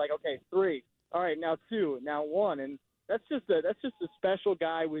would be like, "Okay, 3. All right, now 2, now 1." And that's just a special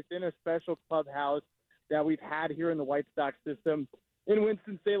guy within a special clubhouse that we've had here in the White Sox system in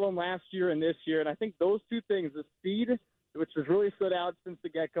Winston-Salem last year and this year. And I think those two things, the speed, which has really stood out since the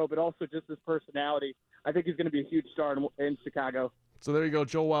get-go, but also just his personality, I think he's going to be a huge star in Chicago. So there you go,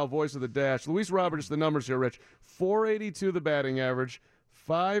 Joe Wild, voice of the Dash. Luis Robert, just the numbers here, Rich. 482 the batting average,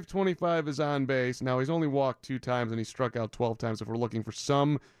 525 is on base. Now, he's only walked 2 times, and he struck out 12 times if we're looking for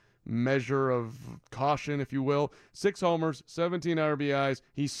some measure of caution, if you will. 6 homers, 17 RBIs.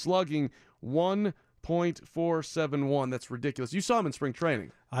 He's slugging 1.471. That's ridiculous. You saw him in spring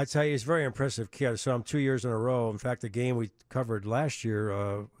training. I tell you, he's a very impressive kid. I saw him 2 years in a row. In fact, the game we covered last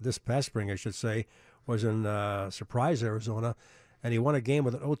year, this past spring, I should say, was in Surprise, Arizona. And he won a game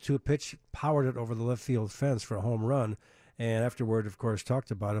with an 0-2 pitch, powered it over the left field fence for a home run, and afterward, of course, talked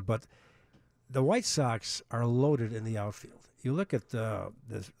about it. But the White Sox are loaded in the outfield. You look at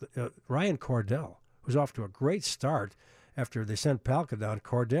Ryan Cordell, who's off to a great start after they sent Palka down.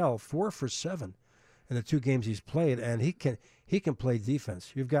 Cordell, 4 for 7 in the 2 games he's played, and he can play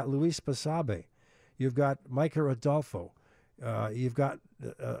defense. You've got Luis Basabe. You've got Micah Rodolfo. You've got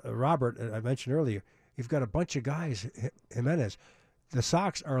Robert, I mentioned earlier. You've got a bunch of guys, Jimenez. The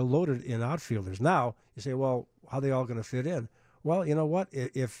Sox are loaded in outfielders. Now, you say, well, how are they all going to fit in? Well, you know what?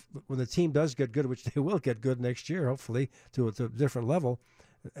 If when the team does get good, which they will get good next year, hopefully, to a different level,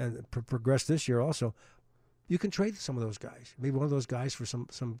 and progress this year also, you can trade some of those guys. Maybe one of those guys for some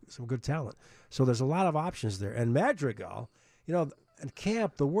good talent. So there's a lot of options there. And Madrigal, in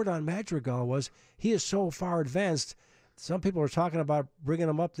camp, the word on Madrigal was he is so far advanced. Some people are talking about bringing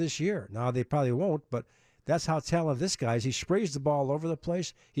him up this year. Now, they probably won't, but that's how talented this guy is. He sprays the ball all over the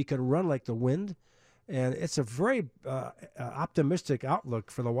place. He can run like the wind. And it's a very optimistic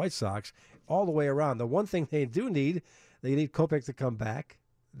outlook for the White Sox all the way around. The one thing they do need, they need Kopech to come back.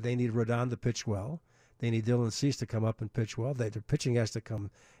 They need Rodon to pitch well. They need Dylan Cease to come up and pitch well. Their pitching has to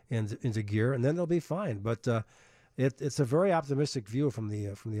come into gear, and then they'll be fine. But it's a very optimistic view from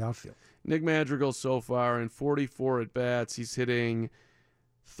the outfield. Nick Madrigal so far in 44 at-bats. He's hitting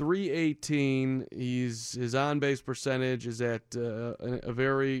 .318. His on-base percentage is at a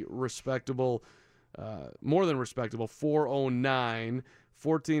very respectable, more than respectable, .409.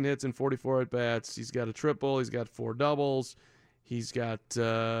 14 hits and 44 at-bats. He's got a triple. He's got 4 doubles. He's got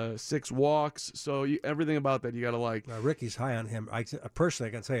 6 walks. So everything about that you got to like. Ricky's high on him. Personally,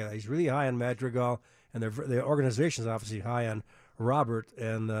 I can tell you that. He's really high on Madrigal, and the organization's obviously high on Robert.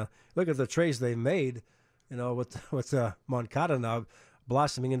 And look at the trades they made, with Moncada now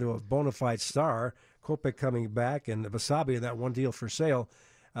blossoming into a bona fide star, Kopech coming back, and Basabe in that one deal for sale.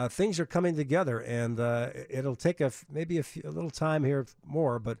 Things are coming together, and it'll take maybe a little time here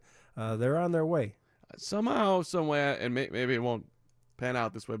more, but they're on their way. Somehow, somewhere, and maybe it won't pan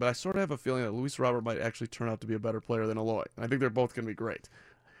out this way, but I sort of have a feeling that Luis Robert might actually turn out to be a better player than Eloy. I think they're both going to be great.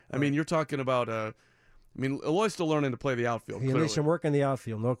 I mean, you're talking about Eloy's still learning to play the outfield. He needs some work in the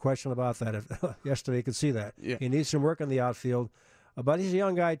outfield, no question about that. Yesterday you could see that. Yeah. He needs some work in the outfield. But he's a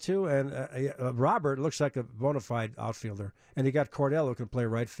young guy, too, and Robert looks like a bona fide outfielder. And you got Cordell who can play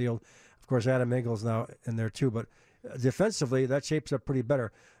right field. Of course, Adam Engel's now in there, too. But defensively, that shapes up pretty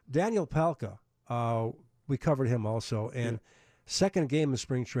better. Daniel Palka, we covered him also. And second game of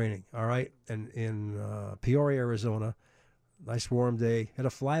spring training, all right, and in Peoria, Arizona. Nice warm day. Hit a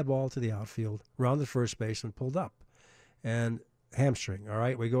fly ball to the outfield, rounded first base, and pulled up. And hamstring, all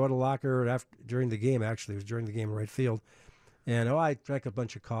right. We go to the locker during the game, actually. It was during the game in right field. And, I drank a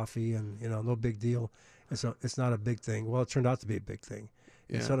bunch of coffee and, no big deal. It's not a big thing. Well, it turned out to be a big thing.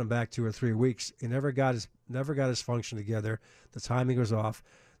 Yeah. It sent him back 2 or 3 weeks. He never got his function together. The timing was off.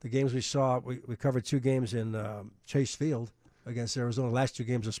 The games we saw, we covered 2 games in Chase Field against Arizona. Last 2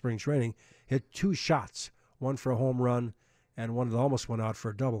 games of spring training, hit 2 shots, one for a home run and one that almost went out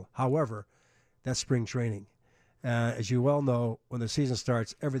for a double. However, that's spring training. As you well know, when the season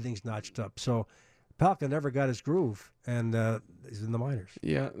starts, everything's notched up. So Palka never got his groove, and he's in the minors.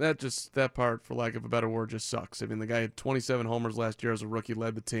 Yeah, that part, for lack of a better word, just sucks. I mean, the guy had 27 homers last year as a rookie,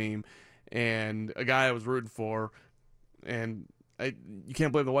 led the team, and a guy I was rooting for, and you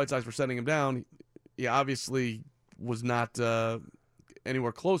can't blame the White Sox for setting him down. He obviously was not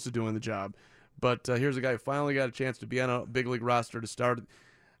anywhere close to doing the job, but here's a guy who finally got a chance to be on a big league roster to start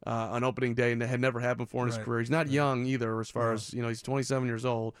on opening day, and that had never happened before in his career. He's not young either, as far as, he's 27 years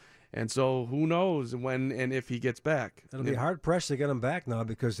old. And so who knows when and if he gets back. It'll be hard-pressed to get him back now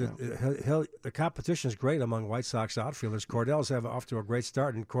because the competition is great among White Sox outfielders. Cordell's off to a great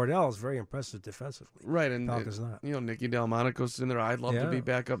start, and Cordell is very impressive defensively. Right, and Palka's not. Nicky Delmonico's in there. I'd love to be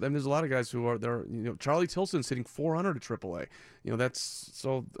back up. And there's a lot of guys who are there. Charlie Tilson's hitting 400 at AAA. That's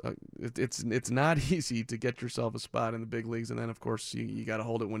so. It's not easy to get yourself a spot in the big leagues, and then of course you got to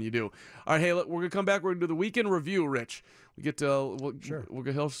hold it when you do. All right, hey, we're gonna come back. We're gonna do the weekend review, Rich. We get to we're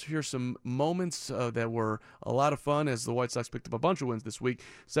gonna hear some moments that were a lot of fun as the White Sox picked up a bunch of wins this week.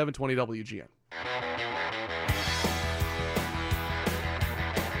 720 WGN.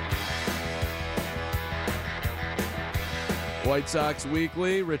 White Sox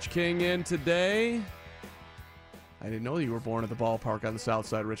Weekly. Rich King in today. I didn't know you were born at the ballpark on the south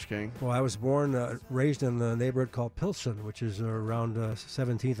side, Rich King. Well, I was raised in a neighborhood called Pilsen, which is around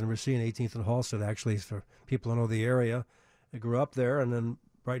 17th and Racine, 18th and Halstead, actually, for people who know the area. I grew up there, and then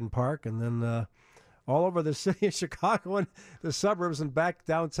Brighton Park, and then all over the city of Chicago and the suburbs and back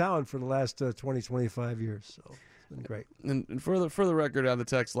downtown for the last 20, 25 years. So it's been great. And for the record on the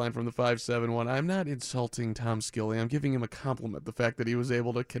text line from the 571, I'm not insulting Tom Skilling. I'm giving him a compliment, the fact that he was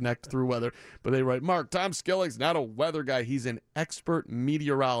able to connect through weather. But they write, Mark, Tom Skilling's not a weather guy. He's an expert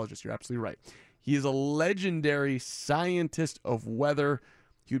meteorologist. You're absolutely right. He is a legendary scientist of weather.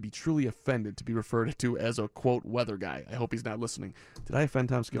 He would be truly offended to be referred to as a, quote, weather guy. I hope he's not listening. Did I offend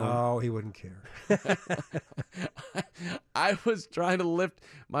Tom Skilling? No, he wouldn't care. I was trying to lift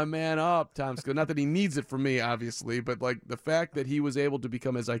my man up, Tom Skilling. Not that he needs it from me, obviously, but like the fact that he was able to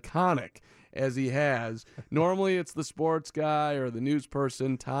become as iconic as he has. Normally it's the sports guy or the news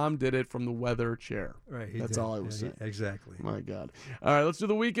person. Tom did it from the weather chair. Right. That's all I was saying. Exactly. My God. All right, let's do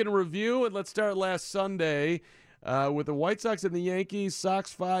the weekend review, and let's start last Sunday. With the White Sox and the Yankees,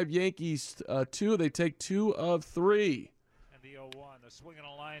 Sox 5, Yankees 2. They take 2 of 3. And the 0-1, a swing and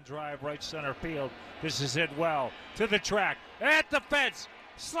a line drive right center field. This is hit well to the track, at the fence,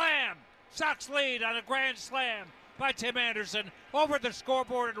 slam. Sox lead on a grand slam by Tim Anderson over the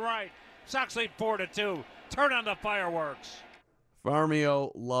scoreboard and right. Sox lead 4-2. Turn on the fireworks.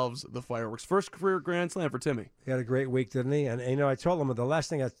 Farmio loves the fireworks. First career grand slam for Timmy. He had a great week, didn't he? And I told him the last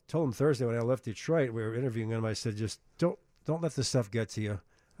thing I told him Thursday when I left Detroit, we were interviewing him. I said, just don't let this stuff get to you.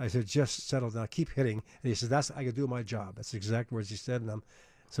 I said, just settle down, keep hitting. And he said, I can do my job. That's the exact words he said. And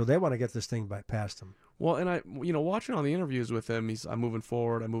so they want to get this thing past him. Well, and I, watching all the interviews with him, I'm moving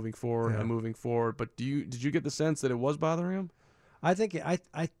forward, I'm moving forward, I'm moving forward. But did you get the sense that it was bothering him? I think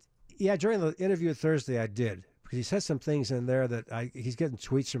during the interview Thursday I did. He said some things in there that he's getting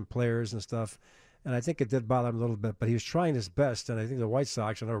tweets from players and stuff, and I think it did bother him a little bit. But he was trying his best, and I think the White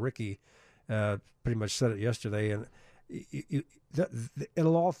Sox, I know Ricky pretty much said it yesterday, and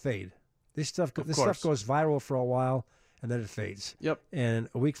it'll all fade. This stuff goes viral for a while, and then it fades. Yep. And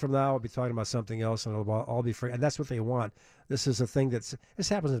a week from now, I'll be talking about something else, and it'll all be free. And that's what they want. This is a thing this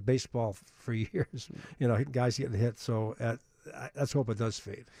happens in baseball for years. Guys getting hit. So let's hope it does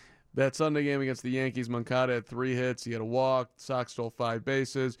fade. That Sunday game against the Yankees, Moncada had 3 hits. He had a walk. Sox stole 5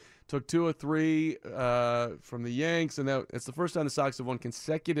 bases. Took 2 of 3 from the Yanks, and it's the first time the Sox have won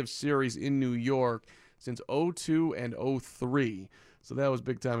consecutive series in New York since 2002 and 2003. So that was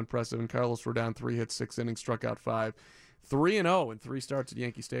big time impressive. And Carlos were down 3 hits, 6 innings, struck out 5. 3-0 in 3 starts at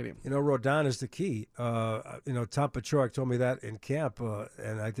Yankee Stadium. You know, Rodon is the key. Tom Paciorek told me that in camp,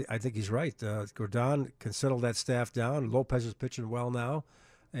 and I think he's right. Rodon can settle that staff down. Lopez is pitching well now,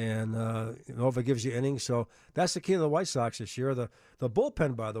 and Nova gives you innings. So that's the key to the White Sox this year. The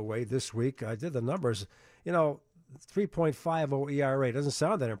bullpen, by the way, this week, I did the numbers. 3.50 ERA doesn't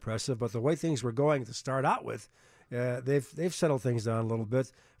sound that impressive, but the way things were going to start out with, they've settled things down a little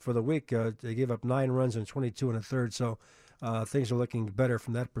bit for the week. They gave up 9 runs in 22 1/3, so things are looking better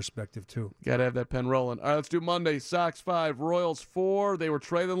from that perspective too. Got to have that pen rolling. All right, let's do Monday. Sox 5, Royals 4. They were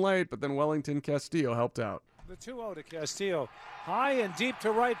trailing late, but then Wellington Castillo helped out. The 2-0 to Castillo. High and deep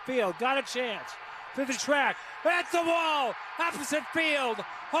to right field. Got a chance. To the track. At the wall. Opposite field.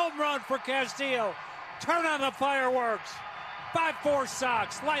 Home run for Castillo. Turn on the fireworks. 5-4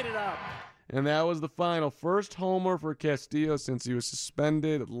 Sox. Light it up. And that was the final. First homer for Castillo since he was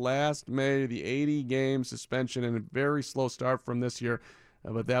suspended last May. The 80-game suspension and a very slow start from this year,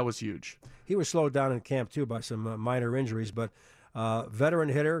 but that was huge. He was slowed down in camp, too, by some minor injuries, but veteran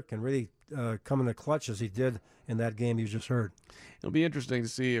hitter can really come in the clutch as he did in that game you just heard. It'll be interesting to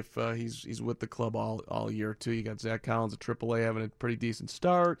see if he's with the club all year, too. You got Zach Collins at AAA having a pretty decent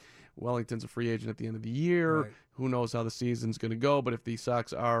start. Wellington's a free agent at the end of the year. Right. Who knows how the season's going to go, but if the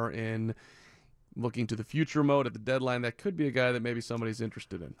Sox are in looking to the future mode at the deadline, that could be a guy that maybe somebody's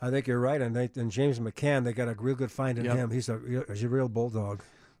interested in. I think you're right, and James McCann, they got a real good find in him. He's a real bulldog.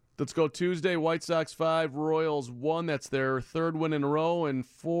 Let's go Tuesday. White Sox 5, Royals 1. That's their 3rd win in a row, and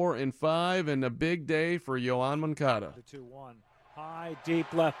 4-5, and a big day for Yoan Moncada. The 2-1. High,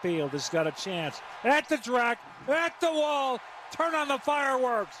 deep left field has got a chance. At the track, at the wall. Turn on the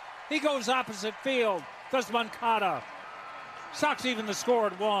fireworks. He goes opposite field. Does Moncada. Sox even the score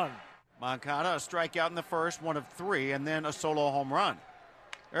at 1. Moncada, a strikeout in the first, 1 of 3, and then a solo home run.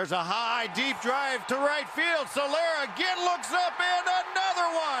 There's a high, deep drive to right field. Solera again looks up, and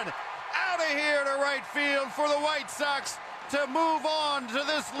another one out of here to right field for the White Sox to move on to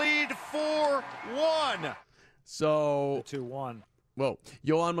this lead 4-1. So the 2-1. Well,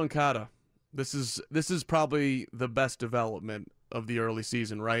 Yoan Moncada, this is probably the best development of the early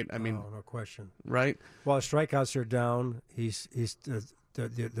season, right? I mean, no question. Right? Well, his strikeouts are down. He's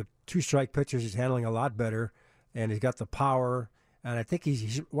the 2-strike pitchers he's handling a lot better, and he's got the power. And I think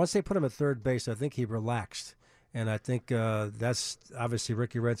he's once they put him at third base, I think he relaxed. And I think that's obviously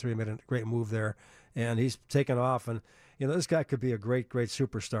Ricky Renteria made a great move there, and he's taken off. And this guy could be a great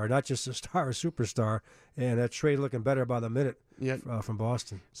superstar, not just a star, a superstar. And that trade looking better by the minute from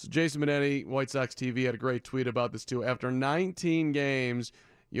Boston. So Jason Benetti, White Sox TV, had a great tweet about this too. After 19 games,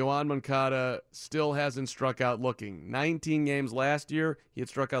 Yoan Moncada still hasn't struck out looking. 19 games last year, he had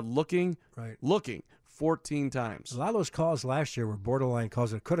struck out looking 14 times. A lot of those calls last year were borderline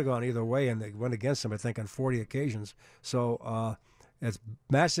calls that could have gone either way, and they went against him, I think, on 40 occasions. So it's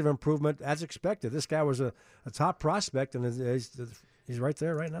massive improvement as expected. This guy was a top prospect, and he's right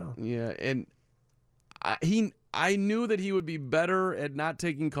there right now. Yeah, and I knew that he would be better at not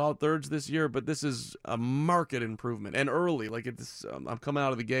taking called thirds this year, but this is a marked improvement and early. Like I'm coming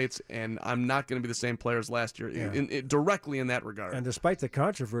out of the gates, and I'm not going to be the same player as last year, directly in that regard. And despite the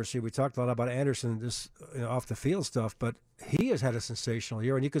controversy, we talked a lot about Anderson, this off the field stuff, but he has had a sensational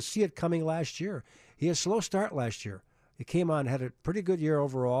year, and you could see it coming last year. He had a slow start last year. He came on, had a pretty good year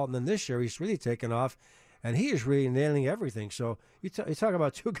overall, and then this year he's really taken off. And he is really nailing everything. So you talk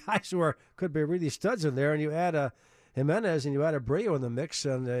about 2 guys who could be really studs in there, and you add Jimenez and you add Abreu in the mix,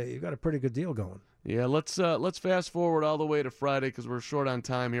 and you've got a pretty good deal going. Yeah, let's fast forward all the way to Friday because we're short on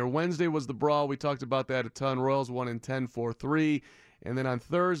time here. Wednesday was the brawl. We talked about that a ton. Royals won in 10-4-3. And then on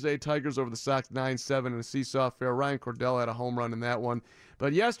Thursday, Tigers over the Sox 9-7 in a seesaw affair. Ryan Cordell had a home run in that one.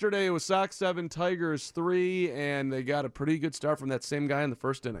 But yesterday it was Sox 7, Tigers 3, and they got a pretty good start from that same guy in the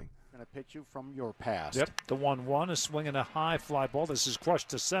first inning. Going to pitch you from your past. Yep, the 1-1 is swinging a high fly ball. This is crushed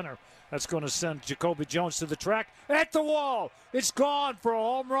to center. That's going to send Jacoby Jones to the track. At the wall. It's gone for a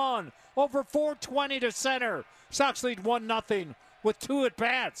home run. Over 420 to center. Sox lead 1-0 with 2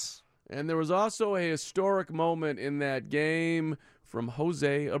 at-bats. And there was also a historic moment in that game from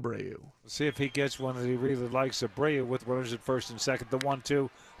Jose Abreu. See if he gets one that he really likes. Abreu with runners at first and second. The 1-2.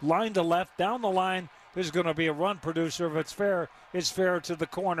 Line to left, down the line. There's going to be a run producer. If it's fair to the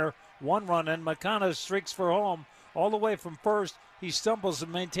corner. 1 run, and Moncada streaks for home all the way from first. He stumbles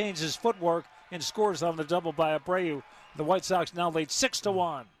and maintains his footwork and scores on the double by Abreu. The White Sox now lead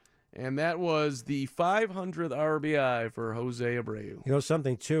 6-1. And that was the 500th RBI for Jose Abreu. You know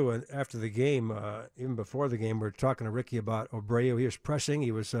something, too, and after the game, even before the game, we were talking to Ricky about Abreu. He was pressing.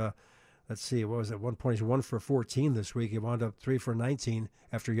 He was, let's see, what was it? 1 point, he's 1 for 14 this week. He wound up 3 for 19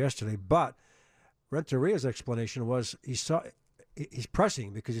 after yesterday. But Renteria's explanation was he's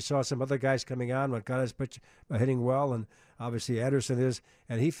pressing because he saw some other guys coming on when got his pitch hitting well, and obviously Anderson is,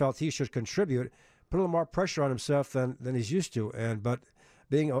 and he felt he should contribute, put a little more pressure on himself than he's used to. But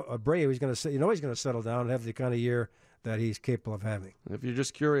being Abreu, he's going to settle down and have the kind of year that he's capable of having. If you're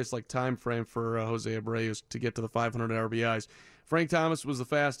just curious, like time frame for Jose Abreu to get to the 500 RBIs, Frank Thomas was the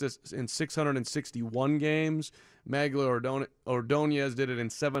fastest in 661 games. Magglio Ordonez did it in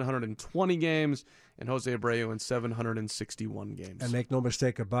 720 games, and Jose Abreu in 761 games. And make no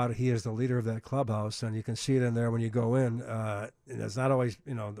mistake about it, he is the leader of that clubhouse, and you can see it in there when you go in. And it's not always,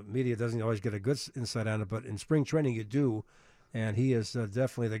 the media doesn't always get a good insight on it, but in spring training you do, and he is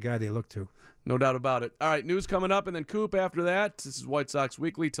definitely the guy they look to. No doubt about it. All right, news coming up, and then Coop after that. This is White Sox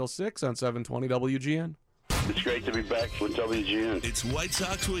Weekly till 6 on 720 WGN. It's great to be back with WGN. It's White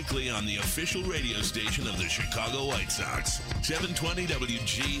Sox Weekly on the official radio station of the Chicago White Sox. 720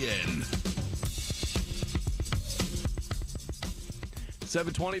 WGN.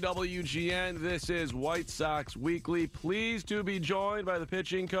 720 WGN. This is White Sox Weekly. Pleased to be joined by the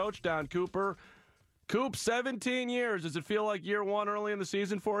pitching coach, Don Cooper. Coop, 17 years. Does it feel like year one early in the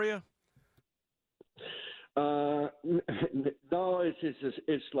season for you? No,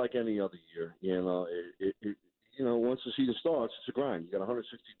 it's like any other year. Once the season starts, it's a grind. You got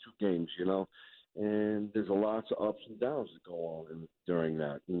 162 games, and there's a lots of ups and downs that go on during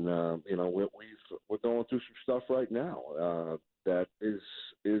that. And we're going through some stuff right now that is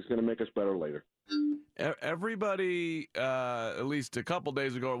going to make us better later. Everybody, at least a couple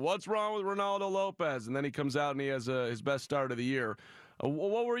days ago, what's wrong with Ronaldo Lopez? And then he comes out and he has his best start of the year.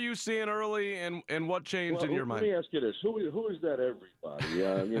 What were you seeing early, and what changed in your mind? Let me ask you this: Who is that? Everybody,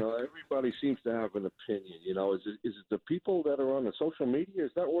 everybody seems to have an opinion. Is it the people that are on the social media?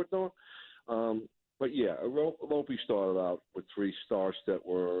 Is that what we're doing? But yeah, Lopey started out with 3 starts that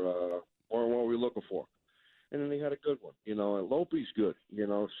were what we were looking for, and then he had a good one. And Lopey's good.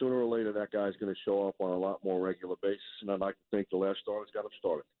 Sooner or later that guy's going to show up on a lot more regular basis, and I'd like to think the last starter's got him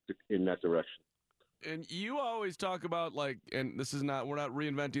started in that direction. And you always talk about, and we're not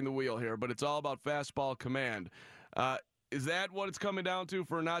reinventing the wheel here, but it's all about fastball command. Is that what it's coming down to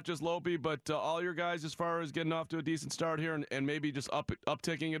for not just Lopey, but all your guys as far as getting off to a decent start here and maybe just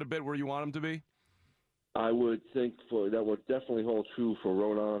upticking it a bit where you want them to be? I would think that would definitely hold true for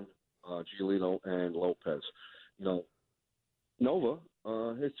Rodon, Giolito, and Lopez. Nova,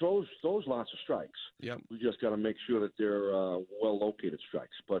 it throws lots of strikes. Yep. We just got to make sure that they're well-located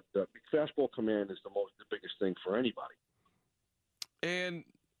strikes. But fastball command is the biggest thing for anybody. And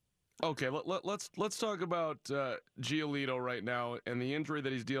okay, let's talk about Giolito right now and the injury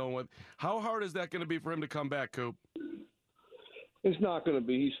that he's dealing with. How hard is that going to be for him to come back, Coop? It's not going to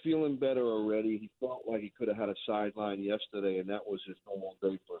be. He's feeling better already. He felt like he could have had a sideline yesterday, and that was his normal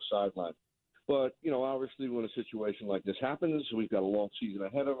day for a sideline. But, obviously when a situation like this happens, we've got a long season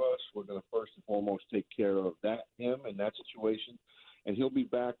ahead of us. We're going to first and foremost take care of him and that situation. And he'll be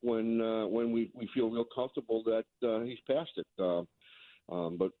back when we feel real comfortable that he's past it.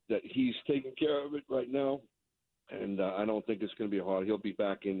 But that he's taking care of it right now. And I don't think it's going to be hard. He'll be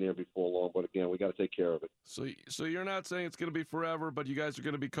back in there before long. But, again, we got to take care of it. So you're not saying it's going to be forever, but you guys are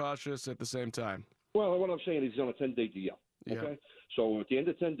going to be cautious at the same time? Well, what I'm saying is he's on a 10-day DL. Yeah. Okay, so at the end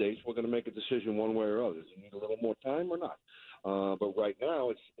of 10 days, we're going to make a decision one way or other. Does he need a little more time or not? But right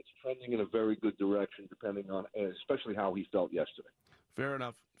now, it's trending in a very good direction, depending on especially how he felt yesterday. Fair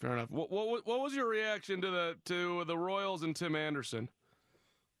enough. What was your reaction to the Royals and Tim Anderson?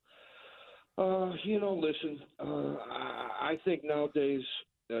 Listen, I think nowadays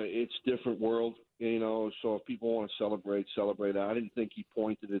it's a different world. So if people want to celebrate. I didn't think he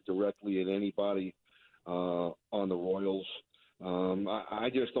pointed it directly at anybody on the Royals. I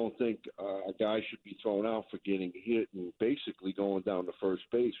just don't think a guy should be thrown out for getting hit and basically going down to first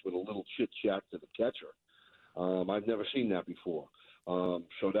base with a little chit-chat to the catcher. I've never seen that before.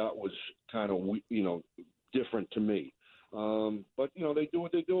 So that was kind of, different to me. But, they do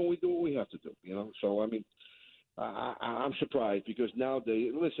what they do and we do what we have to do, So, I'm surprised because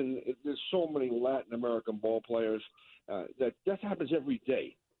nowadays, listen, there's so many Latin American ball players that happens every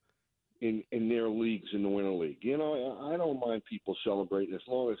day. In their leagues in the Winter League. I don't mind people celebrating as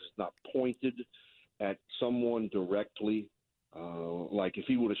long as it's not pointed at someone directly. Like if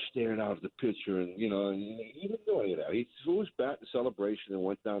he would have stared out at the pitcher and, he didn't do any of that. He threw his bat in celebration and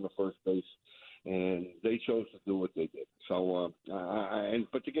went down to first base, and they chose to do what they did. So,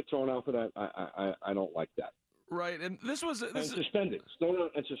 but to get thrown out for that, I don't like that. Right, and suspended. Thrown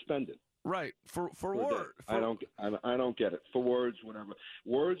out and suspended. Right, for words. I don't get it. For words, whatever.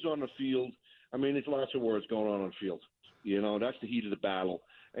 Words on the field. There's lots of words going on the field. You know, that's the heat of the battle.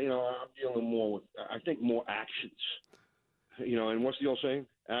 And, you know, I'm dealing more with, I think, more actions. You know, and what's the old saying?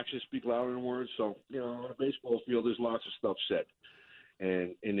 Actions speak louder than words. So, you know, on a baseball field, there's lots of stuff said,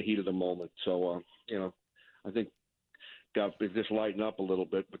 and in the heat of the moment. So, you know, I think got just lighten up a little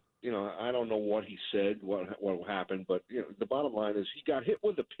bit. But, you know, I don't know what he said, what happened. But, you know, the bottom line is he got hit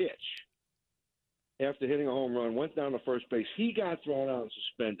with a pitch after hitting a home run, went down to first base. He got thrown out and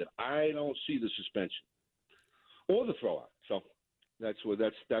suspended. I don't see the suspension or the throwout. So that's what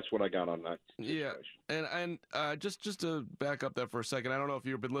I got on that. Yeah, and just to back up that for a second, I don't know if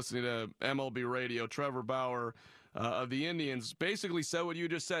you've been listening to MLB Radio. Trevor Bauer of the Indians basically said what you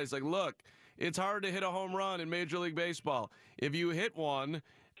just said. He's like, look, it's hard to hit a home run in Major League Baseball. If you hit one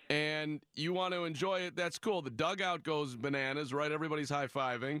and you want to enjoy it, that's cool. The dugout goes bananas, right? Everybody's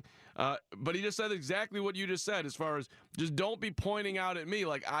high-fiving. But he just said exactly what you just said as far as just don't be pointing out at me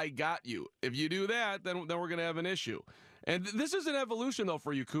like I got you. If you do that, then we're going to have an issue. And this is an evolution, though,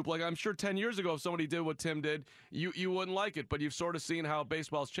 for you, Coop. Like, I'm sure 10 years ago, if somebody did what Tim did, you wouldn't like it. But you've sort of seen how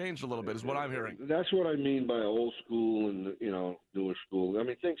baseball's changed a little bit, is what I'm hearing. That's what I mean by old school and, you know, newer school. I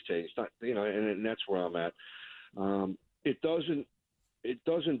mean, things change, you know, and that's where I'm at. It doesn't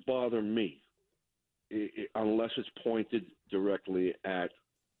bother me unless it's pointed directly at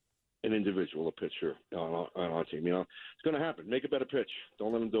an individual, a pitcher on our team. You know, it's going to happen. Make a better pitch.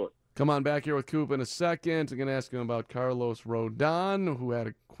 Don't let them do it. Come on back here with Coop in a second. I'm going to ask him about Carlos Rodon, who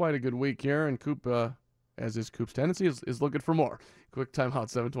had quite a good week here. And Coop, as is Coop's tendency, is looking for more. Quick timeout,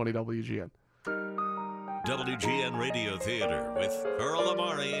 720 WGN. WGN Radio Theater with Earl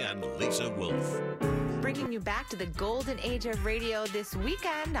Amari and Lisa Wolf. Bringing you back to the golden age of radio this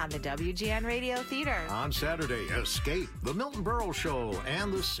weekend on the WGN Radio Theater. On Saturday, Escape, The Milton Berle Show,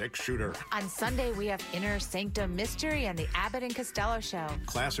 and The Six Shooter. On Sunday, we have Inner Sanctum Mystery and the Abbott and Costello Show.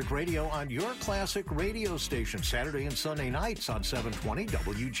 Classic radio on your classic radio station, Saturday and Sunday nights on 720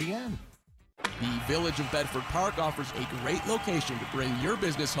 WGN. The Village of Bedford Park offers a great location to bring your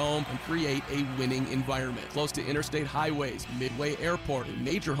business home and create a winning environment. Close to interstate highways, Midway Airport, a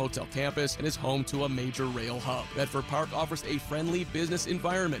major hotel campus, and is home to a major rail hub. Bedford Park offers a friendly business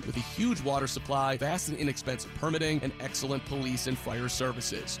environment with a huge water supply, fast and inexpensive permitting, and excellent police and fire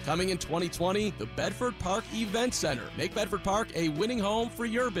services. Coming in 2020, the Bedford Park Event Center. Make Bedford Park a winning home for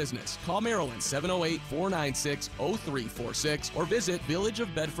your business. Call Maryland 708-496-0346 or visit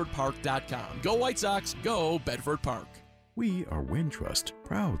villageofbedfordpark.com. Go White Sox, go Bedford Park. We are Wintrust,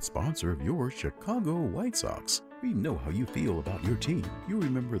 proud sponsor of your Chicago White Sox. We know how you feel about your team. You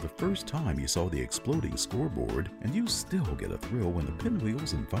remember the first time you saw the exploding scoreboard, and you still get a thrill when the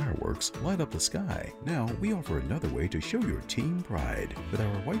pinwheels and fireworks light up the sky. Now, we offer another way to show your team pride. With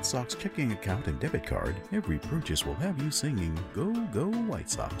our White Sox checking account and debit card, every purchase will have you singing, Go, Go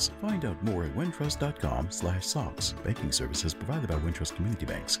White Sox. Find out more at wintrust.com/Sox. Banking services provided by Wintrust Community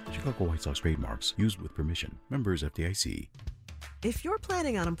Banks. Chicago White Sox trademarks used with permission. Members FDIC. If you're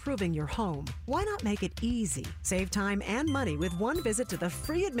planning on improving your home, why not make it easy? Save time and money with one visit to the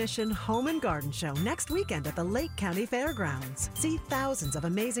free admission Home and Garden Show next weekend at the Lake County Fairgrounds. See thousands of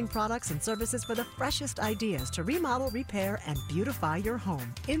amazing products and services for the freshest ideas to remodel, repair, and beautify your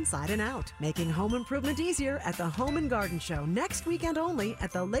home, inside and out. Making home improvement easier at the Home and Garden Show next weekend only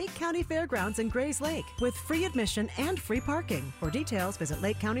at the Lake County Fairgrounds in Grays Lake with free admission and free parking. For details, visit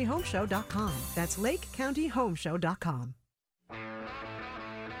LakeCountyHomeshow.com. That's LakeCountyHomeshow.com.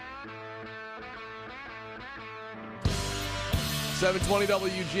 720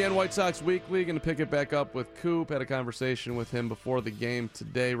 WGN White Sox Weekly. Going to pick it back up with Coop. Had a conversation with him before the game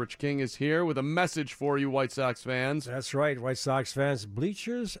today. Rich King is here with a message for you White Sox fans. That's right, White Sox fans.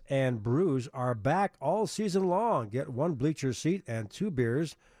 Bleachers and Brews are back all season long. Get one bleacher seat and 2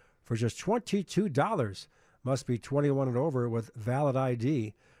 beers for just $22. Must be 21 and over with valid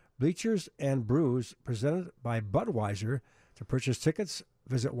ID. Bleachers and Brews, presented by Budweiser. To purchase tickets,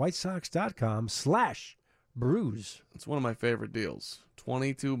 visit whitesocks.com/brews. It's one of my favorite deals.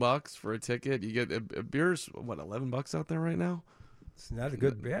 $22 for a ticket. You get a beer's, what, $11 out there right now? It's not a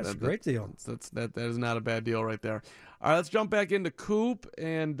good, it's a great deal. That is not a bad deal right there. All right, let's jump back into Coop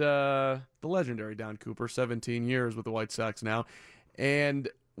and the legendary Don Cooper, 17 years with the White Sox now. And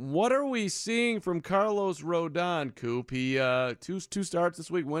what are we seeing from Carlos Rodon, Coop? He two starts this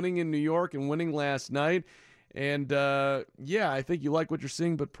week, winning in New York and winning last night. And, I think you like what you're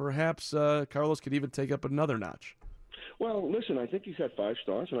seeing, but perhaps Carlos could even take up another notch. Well, listen, I think he's had 5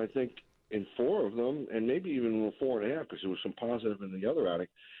 starts, and I think in 4 of them, and maybe even 4.5, because there was some positive in the other outing,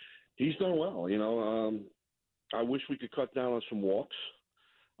 he's done well. You know, I wish we could cut down on some walks,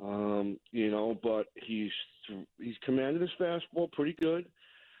 but he's commanded his fastball pretty good.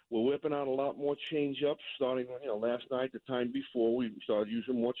 We're whipping out a lot more change-ups starting, last night, the time before, we started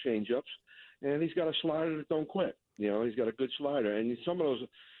using more change-ups. And he's got a slider that don't quit. He's got a good slider. And some of those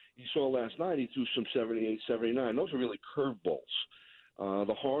you saw last night, he threw some 78, 79. Those are really curveballs.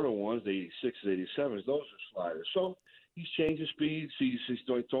 The harder ones, the 86s, 87s, those are sliders. So he's changing speeds. He's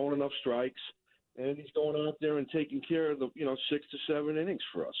throwing enough strikes. And he's going out there and taking care of the 6 to 7 innings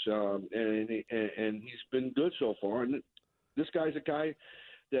for us, and he's been good so far. And this guy's a guy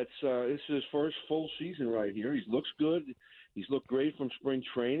that's this is his first full season right here. He looks good. He's looked great from spring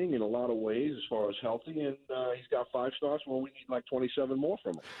training in a lot of ways as far as healthy, and he's got 5 starts. Well, we need like 27 more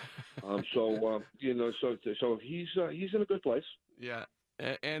from him. So he's in a good place. Yeah,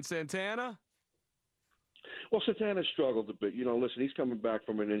 and Santana. Well, Santana struggled a bit. Listen, he's coming back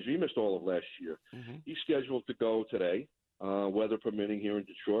from an injury. He missed all of last year. Mm-hmm. He's scheduled to go today, weather permitting, here in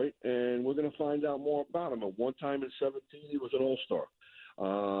Detroit, and we're going to find out more about him. At one time in 17, he was an all-star.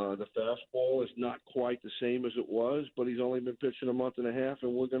 The fastball is not quite the same as it was, but he's only been pitching a month and a half,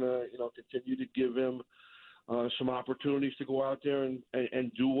 and we're going to continue to give him some opportunities to go out there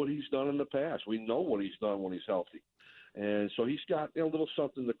and do what he's done in the past. We know what he's done when he's healthy. And so he's got a little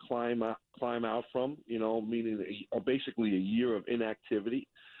something to climb out from, meaning basically a year of inactivity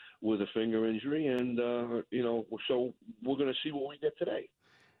with a finger injury. And, so we're going to see what we get today.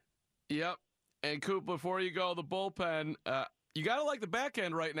 Yep. And Coop, before you go, the bullpen, you got to like the back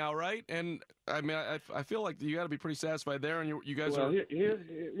end right now, right? And, I mean, I feel like you got to be pretty satisfied there. And you guys are.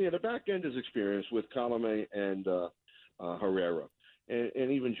 The back end is experienced with Colomé and Herrera. And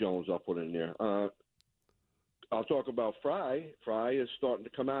even Jones I'll put in there. I'll talk about Fry. Fry is starting to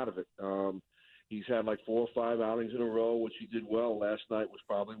come out of it. He's had like 4 or 5 outings in a row, which he did well. Last night was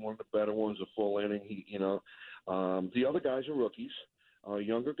probably one of the better ones, a full inning. The other guys are rookies,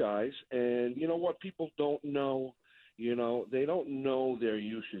 younger guys, and you know what? People don't know. They don't know their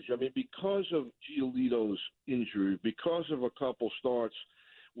usage. I mean, because of Giolito's injury, because of a couple starts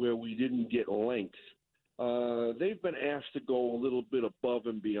where we didn't get length, they've been asked to go a little bit above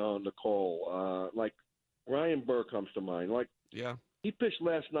and beyond the call, like. Ryan Burr comes to mind. He pitched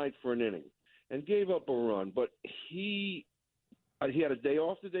last night for an inning and gave up a run, but he had a day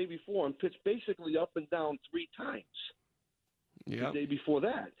off the day before and pitched basically up and down 3 times the day before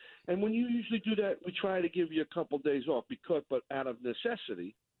that. And when you usually do that, we try to give you a couple days off but out of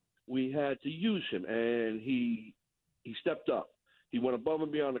necessity, we had to use him, and he stepped up. He went above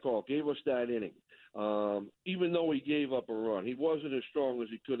and beyond the call, gave us that inning. Even though he gave up a run, he wasn't as strong as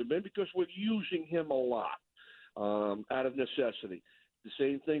he could have been because we're using him a lot out of necessity. The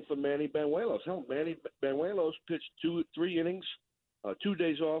same thing for Manny Banuelos. Hell, Manny Banuelos pitched 3 innings, 2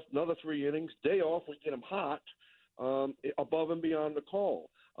 days off, another 3 innings, day off. We get him hot, above and beyond the call.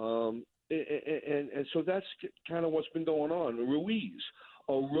 And so that's kind of what's been going on. Ruiz,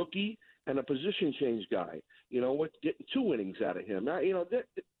 a rookie and a position change guy. We're getting 2 innings out of him. Now,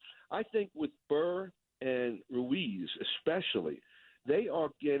 I think with Burr and Ruiz especially, they are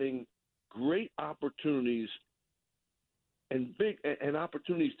getting great opportunities and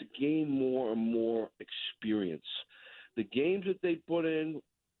opportunities to gain more and more experience. The games that they put in,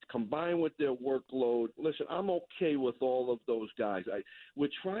 combined with their workload, listen, I'm okay with all of those guys. We're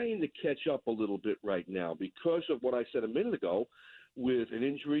trying to catch up a little bit right now because of what I said a minute ago with an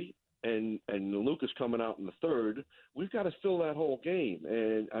injury and Lucas coming out in the 3rd. We've got to fill that whole game.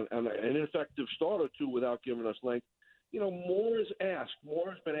 And an ineffective start or 2 without giving us length. More is asked. More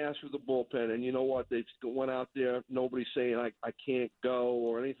has been asked for the bullpen. And you know what? They went out there. Nobody's saying I can't go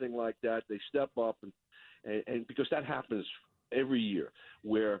or anything like that. They step up. And because that happens every year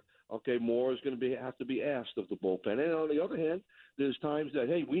where, okay, more is going to have to be asked of the bullpen. And on the other hand, there's times that,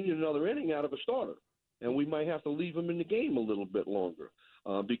 hey, we need another inning out of a starter. And we might have to leave him in the game a little bit longer.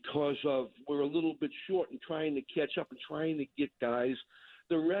 Because we're a little bit short in trying to catch up and trying to get guys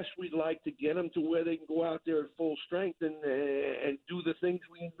the rest we'd like to get them to where they can go out there at full strength and do the things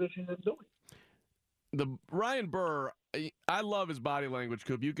we envision them doing. The Ryan Burr, I love his body language,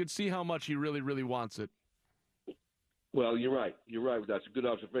 Coop. You could see how much he really, really wants it. Well, you're right. You're right. That's a good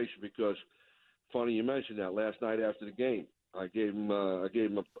observation because, funny you mentioned that. Last night after the game, I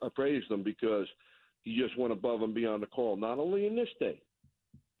praised him because he just went above and beyond the call, not only in this day,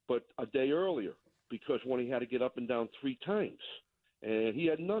 but a day earlier, because when he had to get up and down 3 times, and he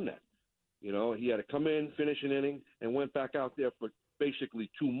hadn't done that. He had to come in, finish an inning, and went back out there for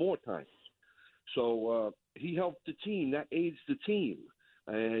basically 2 more times. So he helped the team. That aids the team.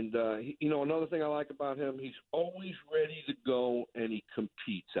 And, another thing I like about him, he's always ready to go, and he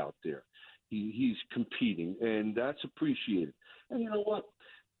competes out there. He's competing, and that's appreciated. And you know what?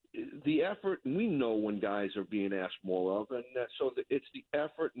 the effort, and we know when guys are being asked more of, and it's the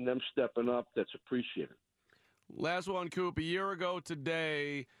effort and them stepping up that's appreciated. Last one, Coop. A year ago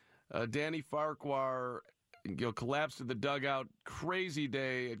today, Danny Farquhar collapsed in the dugout. Crazy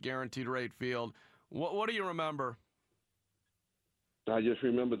day at Guaranteed Rate Field. What do you remember? I just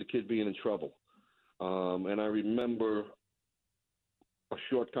remember the kid being in trouble. And I remember a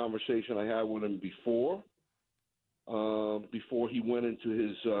short conversation I had with him before he went into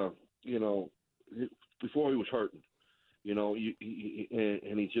his, before he was hurting,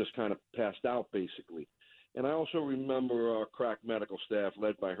 and he just kind of passed out basically. And I also remember our crack medical staff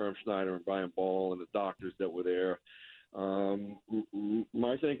led by Herm Schneider and Brian Ball and the doctors that were there.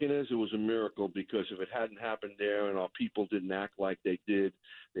 My thinking is it was a miracle, because if it hadn't happened there and our people didn't act like they did,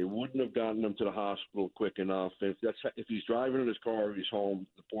 they wouldn't have gotten him to the hospital quick enough. If he's driving in his car or he's home,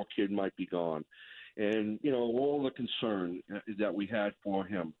 the poor kid might be gone. And, all the concern that we had for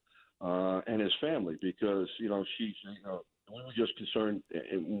him and his family, because, we were just concerned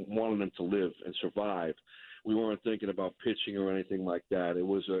and wanted him to live and survive. We weren't thinking about pitching or anything like that.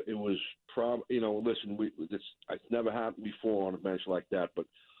 It's never happened before on a bench like that, but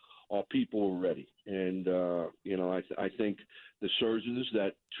our people were ready. And, I think the surgeons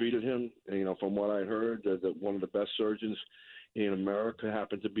that treated him, from what I heard, that one of the best surgeons in America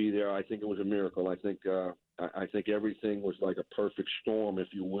happened to be there. I think it was a miracle. I think everything was like a perfect storm, if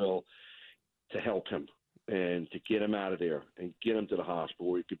you will, to help him and to get him out of there and get him to the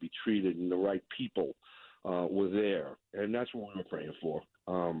hospital where he could be treated, and the right people were there. And that's what we were praying for,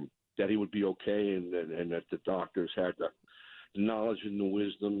 that he would be okay, and that the doctors had the knowledge and the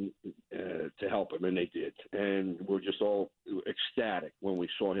wisdom to help him, and they did. And we're just all ecstatic when we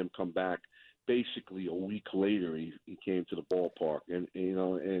saw him come back. Basically a week later, he came to the ballpark, and it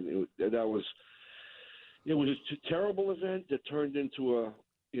was a terrible event that turned into a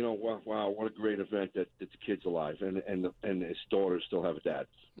wow, what a great event that the kid's alive, and his daughters still have a dad.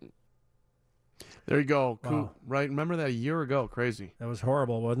 There you go, Coop. Wow. Right? Remember that a year ago? Crazy. That was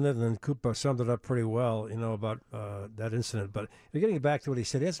horrible, wasn't it? And Coop summed it up pretty well, about that incident. But getting back to what he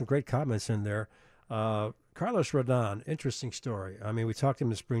said, he had some great comments in there. Carlos Rodon, interesting story. I mean, we talked to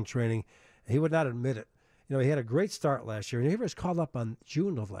him in spring training. He would not admit it. He had a great start last year, and he was called up on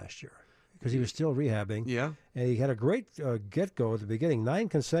June of last year because he was still rehabbing. Yeah. And he had a great get-go at the beginning, 9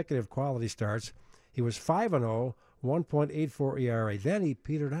 consecutive quality starts. He was 5-0, 1.84 ERA. Then he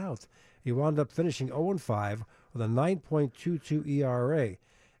petered out. He wound up finishing 0-5 with a 9.22 ERA.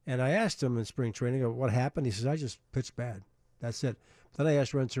 And I asked him in spring training what happened. He says, I just pitched bad. That's it. Then I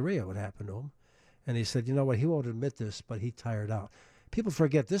asked Renteria what happened to him. And he said, you know what, he won't admit this, but he tired out. People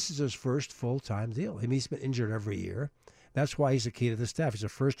forget this is his first full-time deal. I mean, he's been injured every year. That's why he's a key to the staff. He's a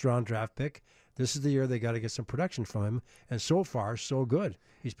first-round draft pick. This is the year they got to get some production from him. And so far, so good.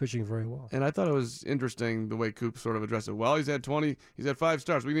 He's pitching very well. And I thought it was interesting the way Coop sort of addressed it. Well, he's had 5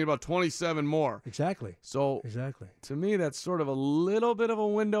 starts. We need about 27 more. Exactly. So to me, that's sort of a little bit of a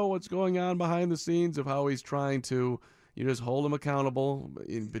window what's going on behind the scenes of how he's trying to just hold him accountable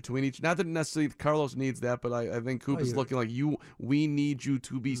in between each. Not that necessarily Carlos needs that, but I think Coop is looking like we need you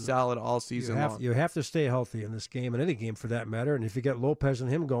to be solid all season long. You have to stay healthy in this game, in any game for that matter. And if you get Lopez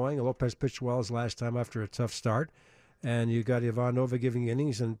and him going, Lopez pitched well his last time after a tough start, and you got Ivan Nova giving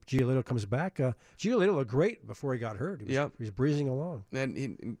innings, and Giolito comes back. Giolito looked great before he got hurt. He was breezing along.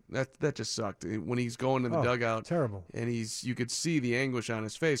 And that just sucked when he's going in the dugout. Terrible. And you could see the anguish on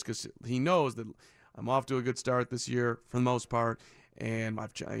his face because he knows that I'm off to a good start this year for the most part, and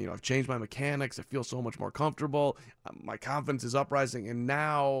I've changed my mechanics. I feel so much more comfortable. My confidence is uprising, and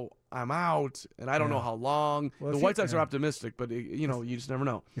now I'm out, and I don't know how long. Well, the White Sox are optimistic, but you just never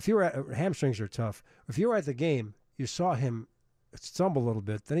know. If you were hamstrings are tough. If you were at the game, you saw him stumble a little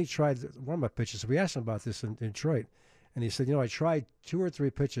bit. Then he tried one of my pitches. We asked him about this in Detroit, and he said, I tried 2 or 3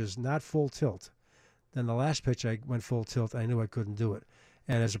 pitches, not full tilt. Then the last pitch I went full tilt. I knew I couldn't do it.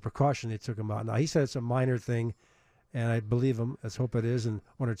 And as a precaution, they took him out. Now, he said it's a minor thing, and I believe him. Let's hope it is, and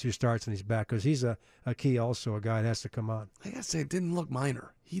 1 or 2 starts, and he's back. Because he's a key also, a guy that has to come on. I got to say, it didn't look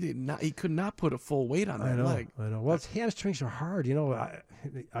minor. He could not put a full weight on that leg. I know. Well, hamstrings are hard.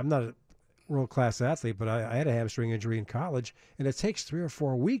 I'm not a world-class athlete, but I had a hamstring injury in college, and it takes 3 or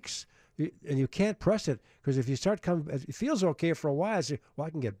 4 weeks. And you can't press it, because if you start coming, it feels okay for a while. I say, I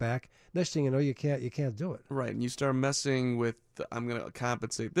can get back. Next thing you know, you can't do it. Right, and you start messing with I'm going to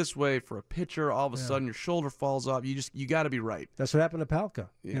compensate this way for a pitcher. All of a sudden, your shoulder falls off. You got to be right. That's what happened to Palka.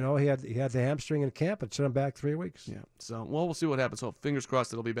 Yeah. You know, he had the hamstring in camp and sent him back 3 weeks. Yeah. So, well, we'll see what happens. So, fingers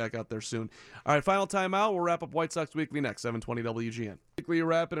crossed it'll be back out there soon. All right, final timeout. We'll wrap up White Sox Weekly next, 720 WGN. Weekly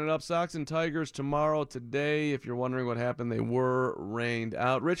wrapping it up. Sox and Tigers tomorrow. Today, if you're wondering what happened, they were rained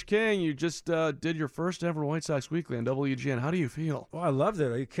out. Rich King, you just did your first ever White Sox Weekly on WGN. How do you feel? Well, I loved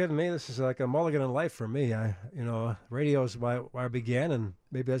it. Are you kidding me? This is like a mulligan in life for me. Radio is where I began, and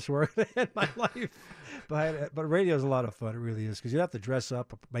maybe that's where I end my life. But radio is a lot of fun. It really is, because you have to dress up,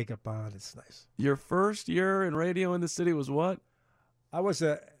 put makeup on. It's nice. Your first year in radio in the city was what? I was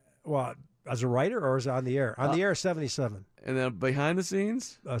as a writer, or was I on the air? On the air, 77. And then behind the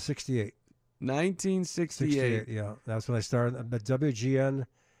scenes? 68. 1968. Yeah, that's when I started at WGN,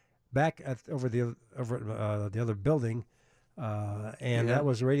 back over the other building, and that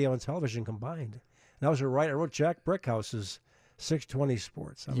was radio and television combined. And I was a writer. I wrote Jack Brickhouse's 620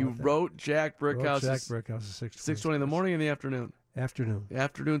 Sports. You wrote Jack Brickhouse's 620 in the morning and the afternoon?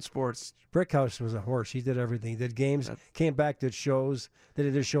 Afternoon sports. Brickhouse was a horse. He did everything. He did games, came back, did shows. They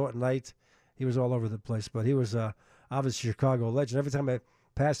did a show at night. He was all over the place, but he was obviously a Chicago legend. Every time I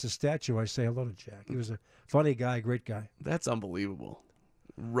passed his statue, I say hello to Jack. He was a funny guy, great guy. That's unbelievable.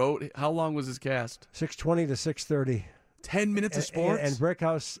 How long was his cast? 6:20 to 6:30. 10 minutes of sports? And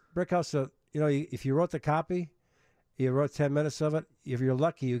Brickhouse, if you wrote the copy, you wrote 10 minutes of it. If you're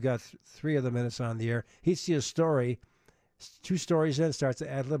lucky, you got 3 of the minutes on the air. He'd see a story, 2 stories in, starts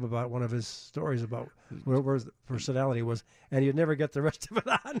to ad-lib about one of his stories about where his personality was, and you'd never get the rest of it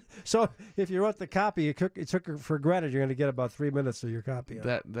on. So if you wrote the copy, you took it for granted you're going to get about 3 minutes of your copy.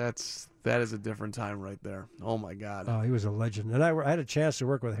 That is a different time right there. Oh, my God. Oh, he was a legend. And I had a chance to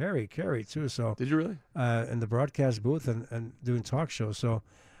work with Harry Carey, too. So did you really? In the broadcast booth and doing talk shows. So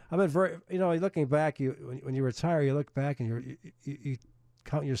I've been very, looking back, when you retire, you look back and you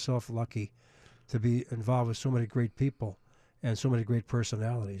count yourself lucky to be involved with so many great people and so many great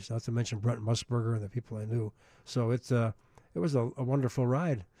personalities, not to mention Brent Musburger and the people I knew. So it was a wonderful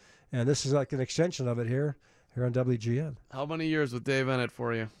ride. And this is like an extension of it here on WGN. How many years with Dave Ennett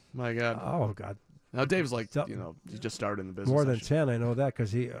for you? My God. Oh, God. Now, Dave's he just started in the business. More than 10, I know that,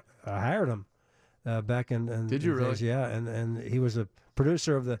 because I hired him back in Did you really? Days, yeah, and he was a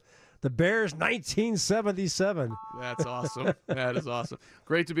producer of the Bears 1977. That's awesome. That is awesome.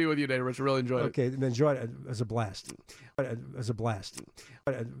 Great to be with you today, Rich. I really enjoyed it. Okay, enjoyed it as a blast. As a blast.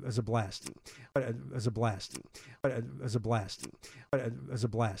 As a blast. As a blast. As a blast. As a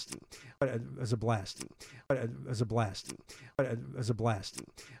blast. As a blast. As a blast. As a blast.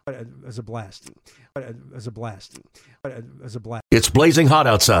 As a blast. As a blast. As a blast. It's blazing hot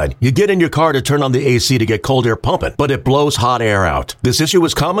outside. You get in your car to turn on the AC to get cold air pumping, but it blows hot air out. This issue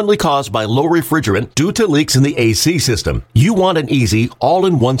is commonly caused by low refrigerant due to leaks in the AC system. You want an easy,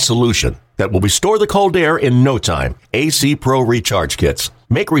 all-in-one solution that will restore the cold air in no time. AC Pro Recharge Kits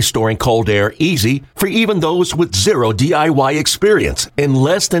make restoring cold air easy for even those with zero DIY experience in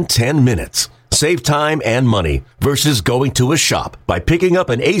less than 10 minutes. Save time and money versus going to a shop by picking up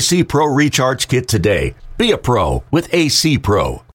an AC Pro Recharge Kit today. Be a pro with AC Pro.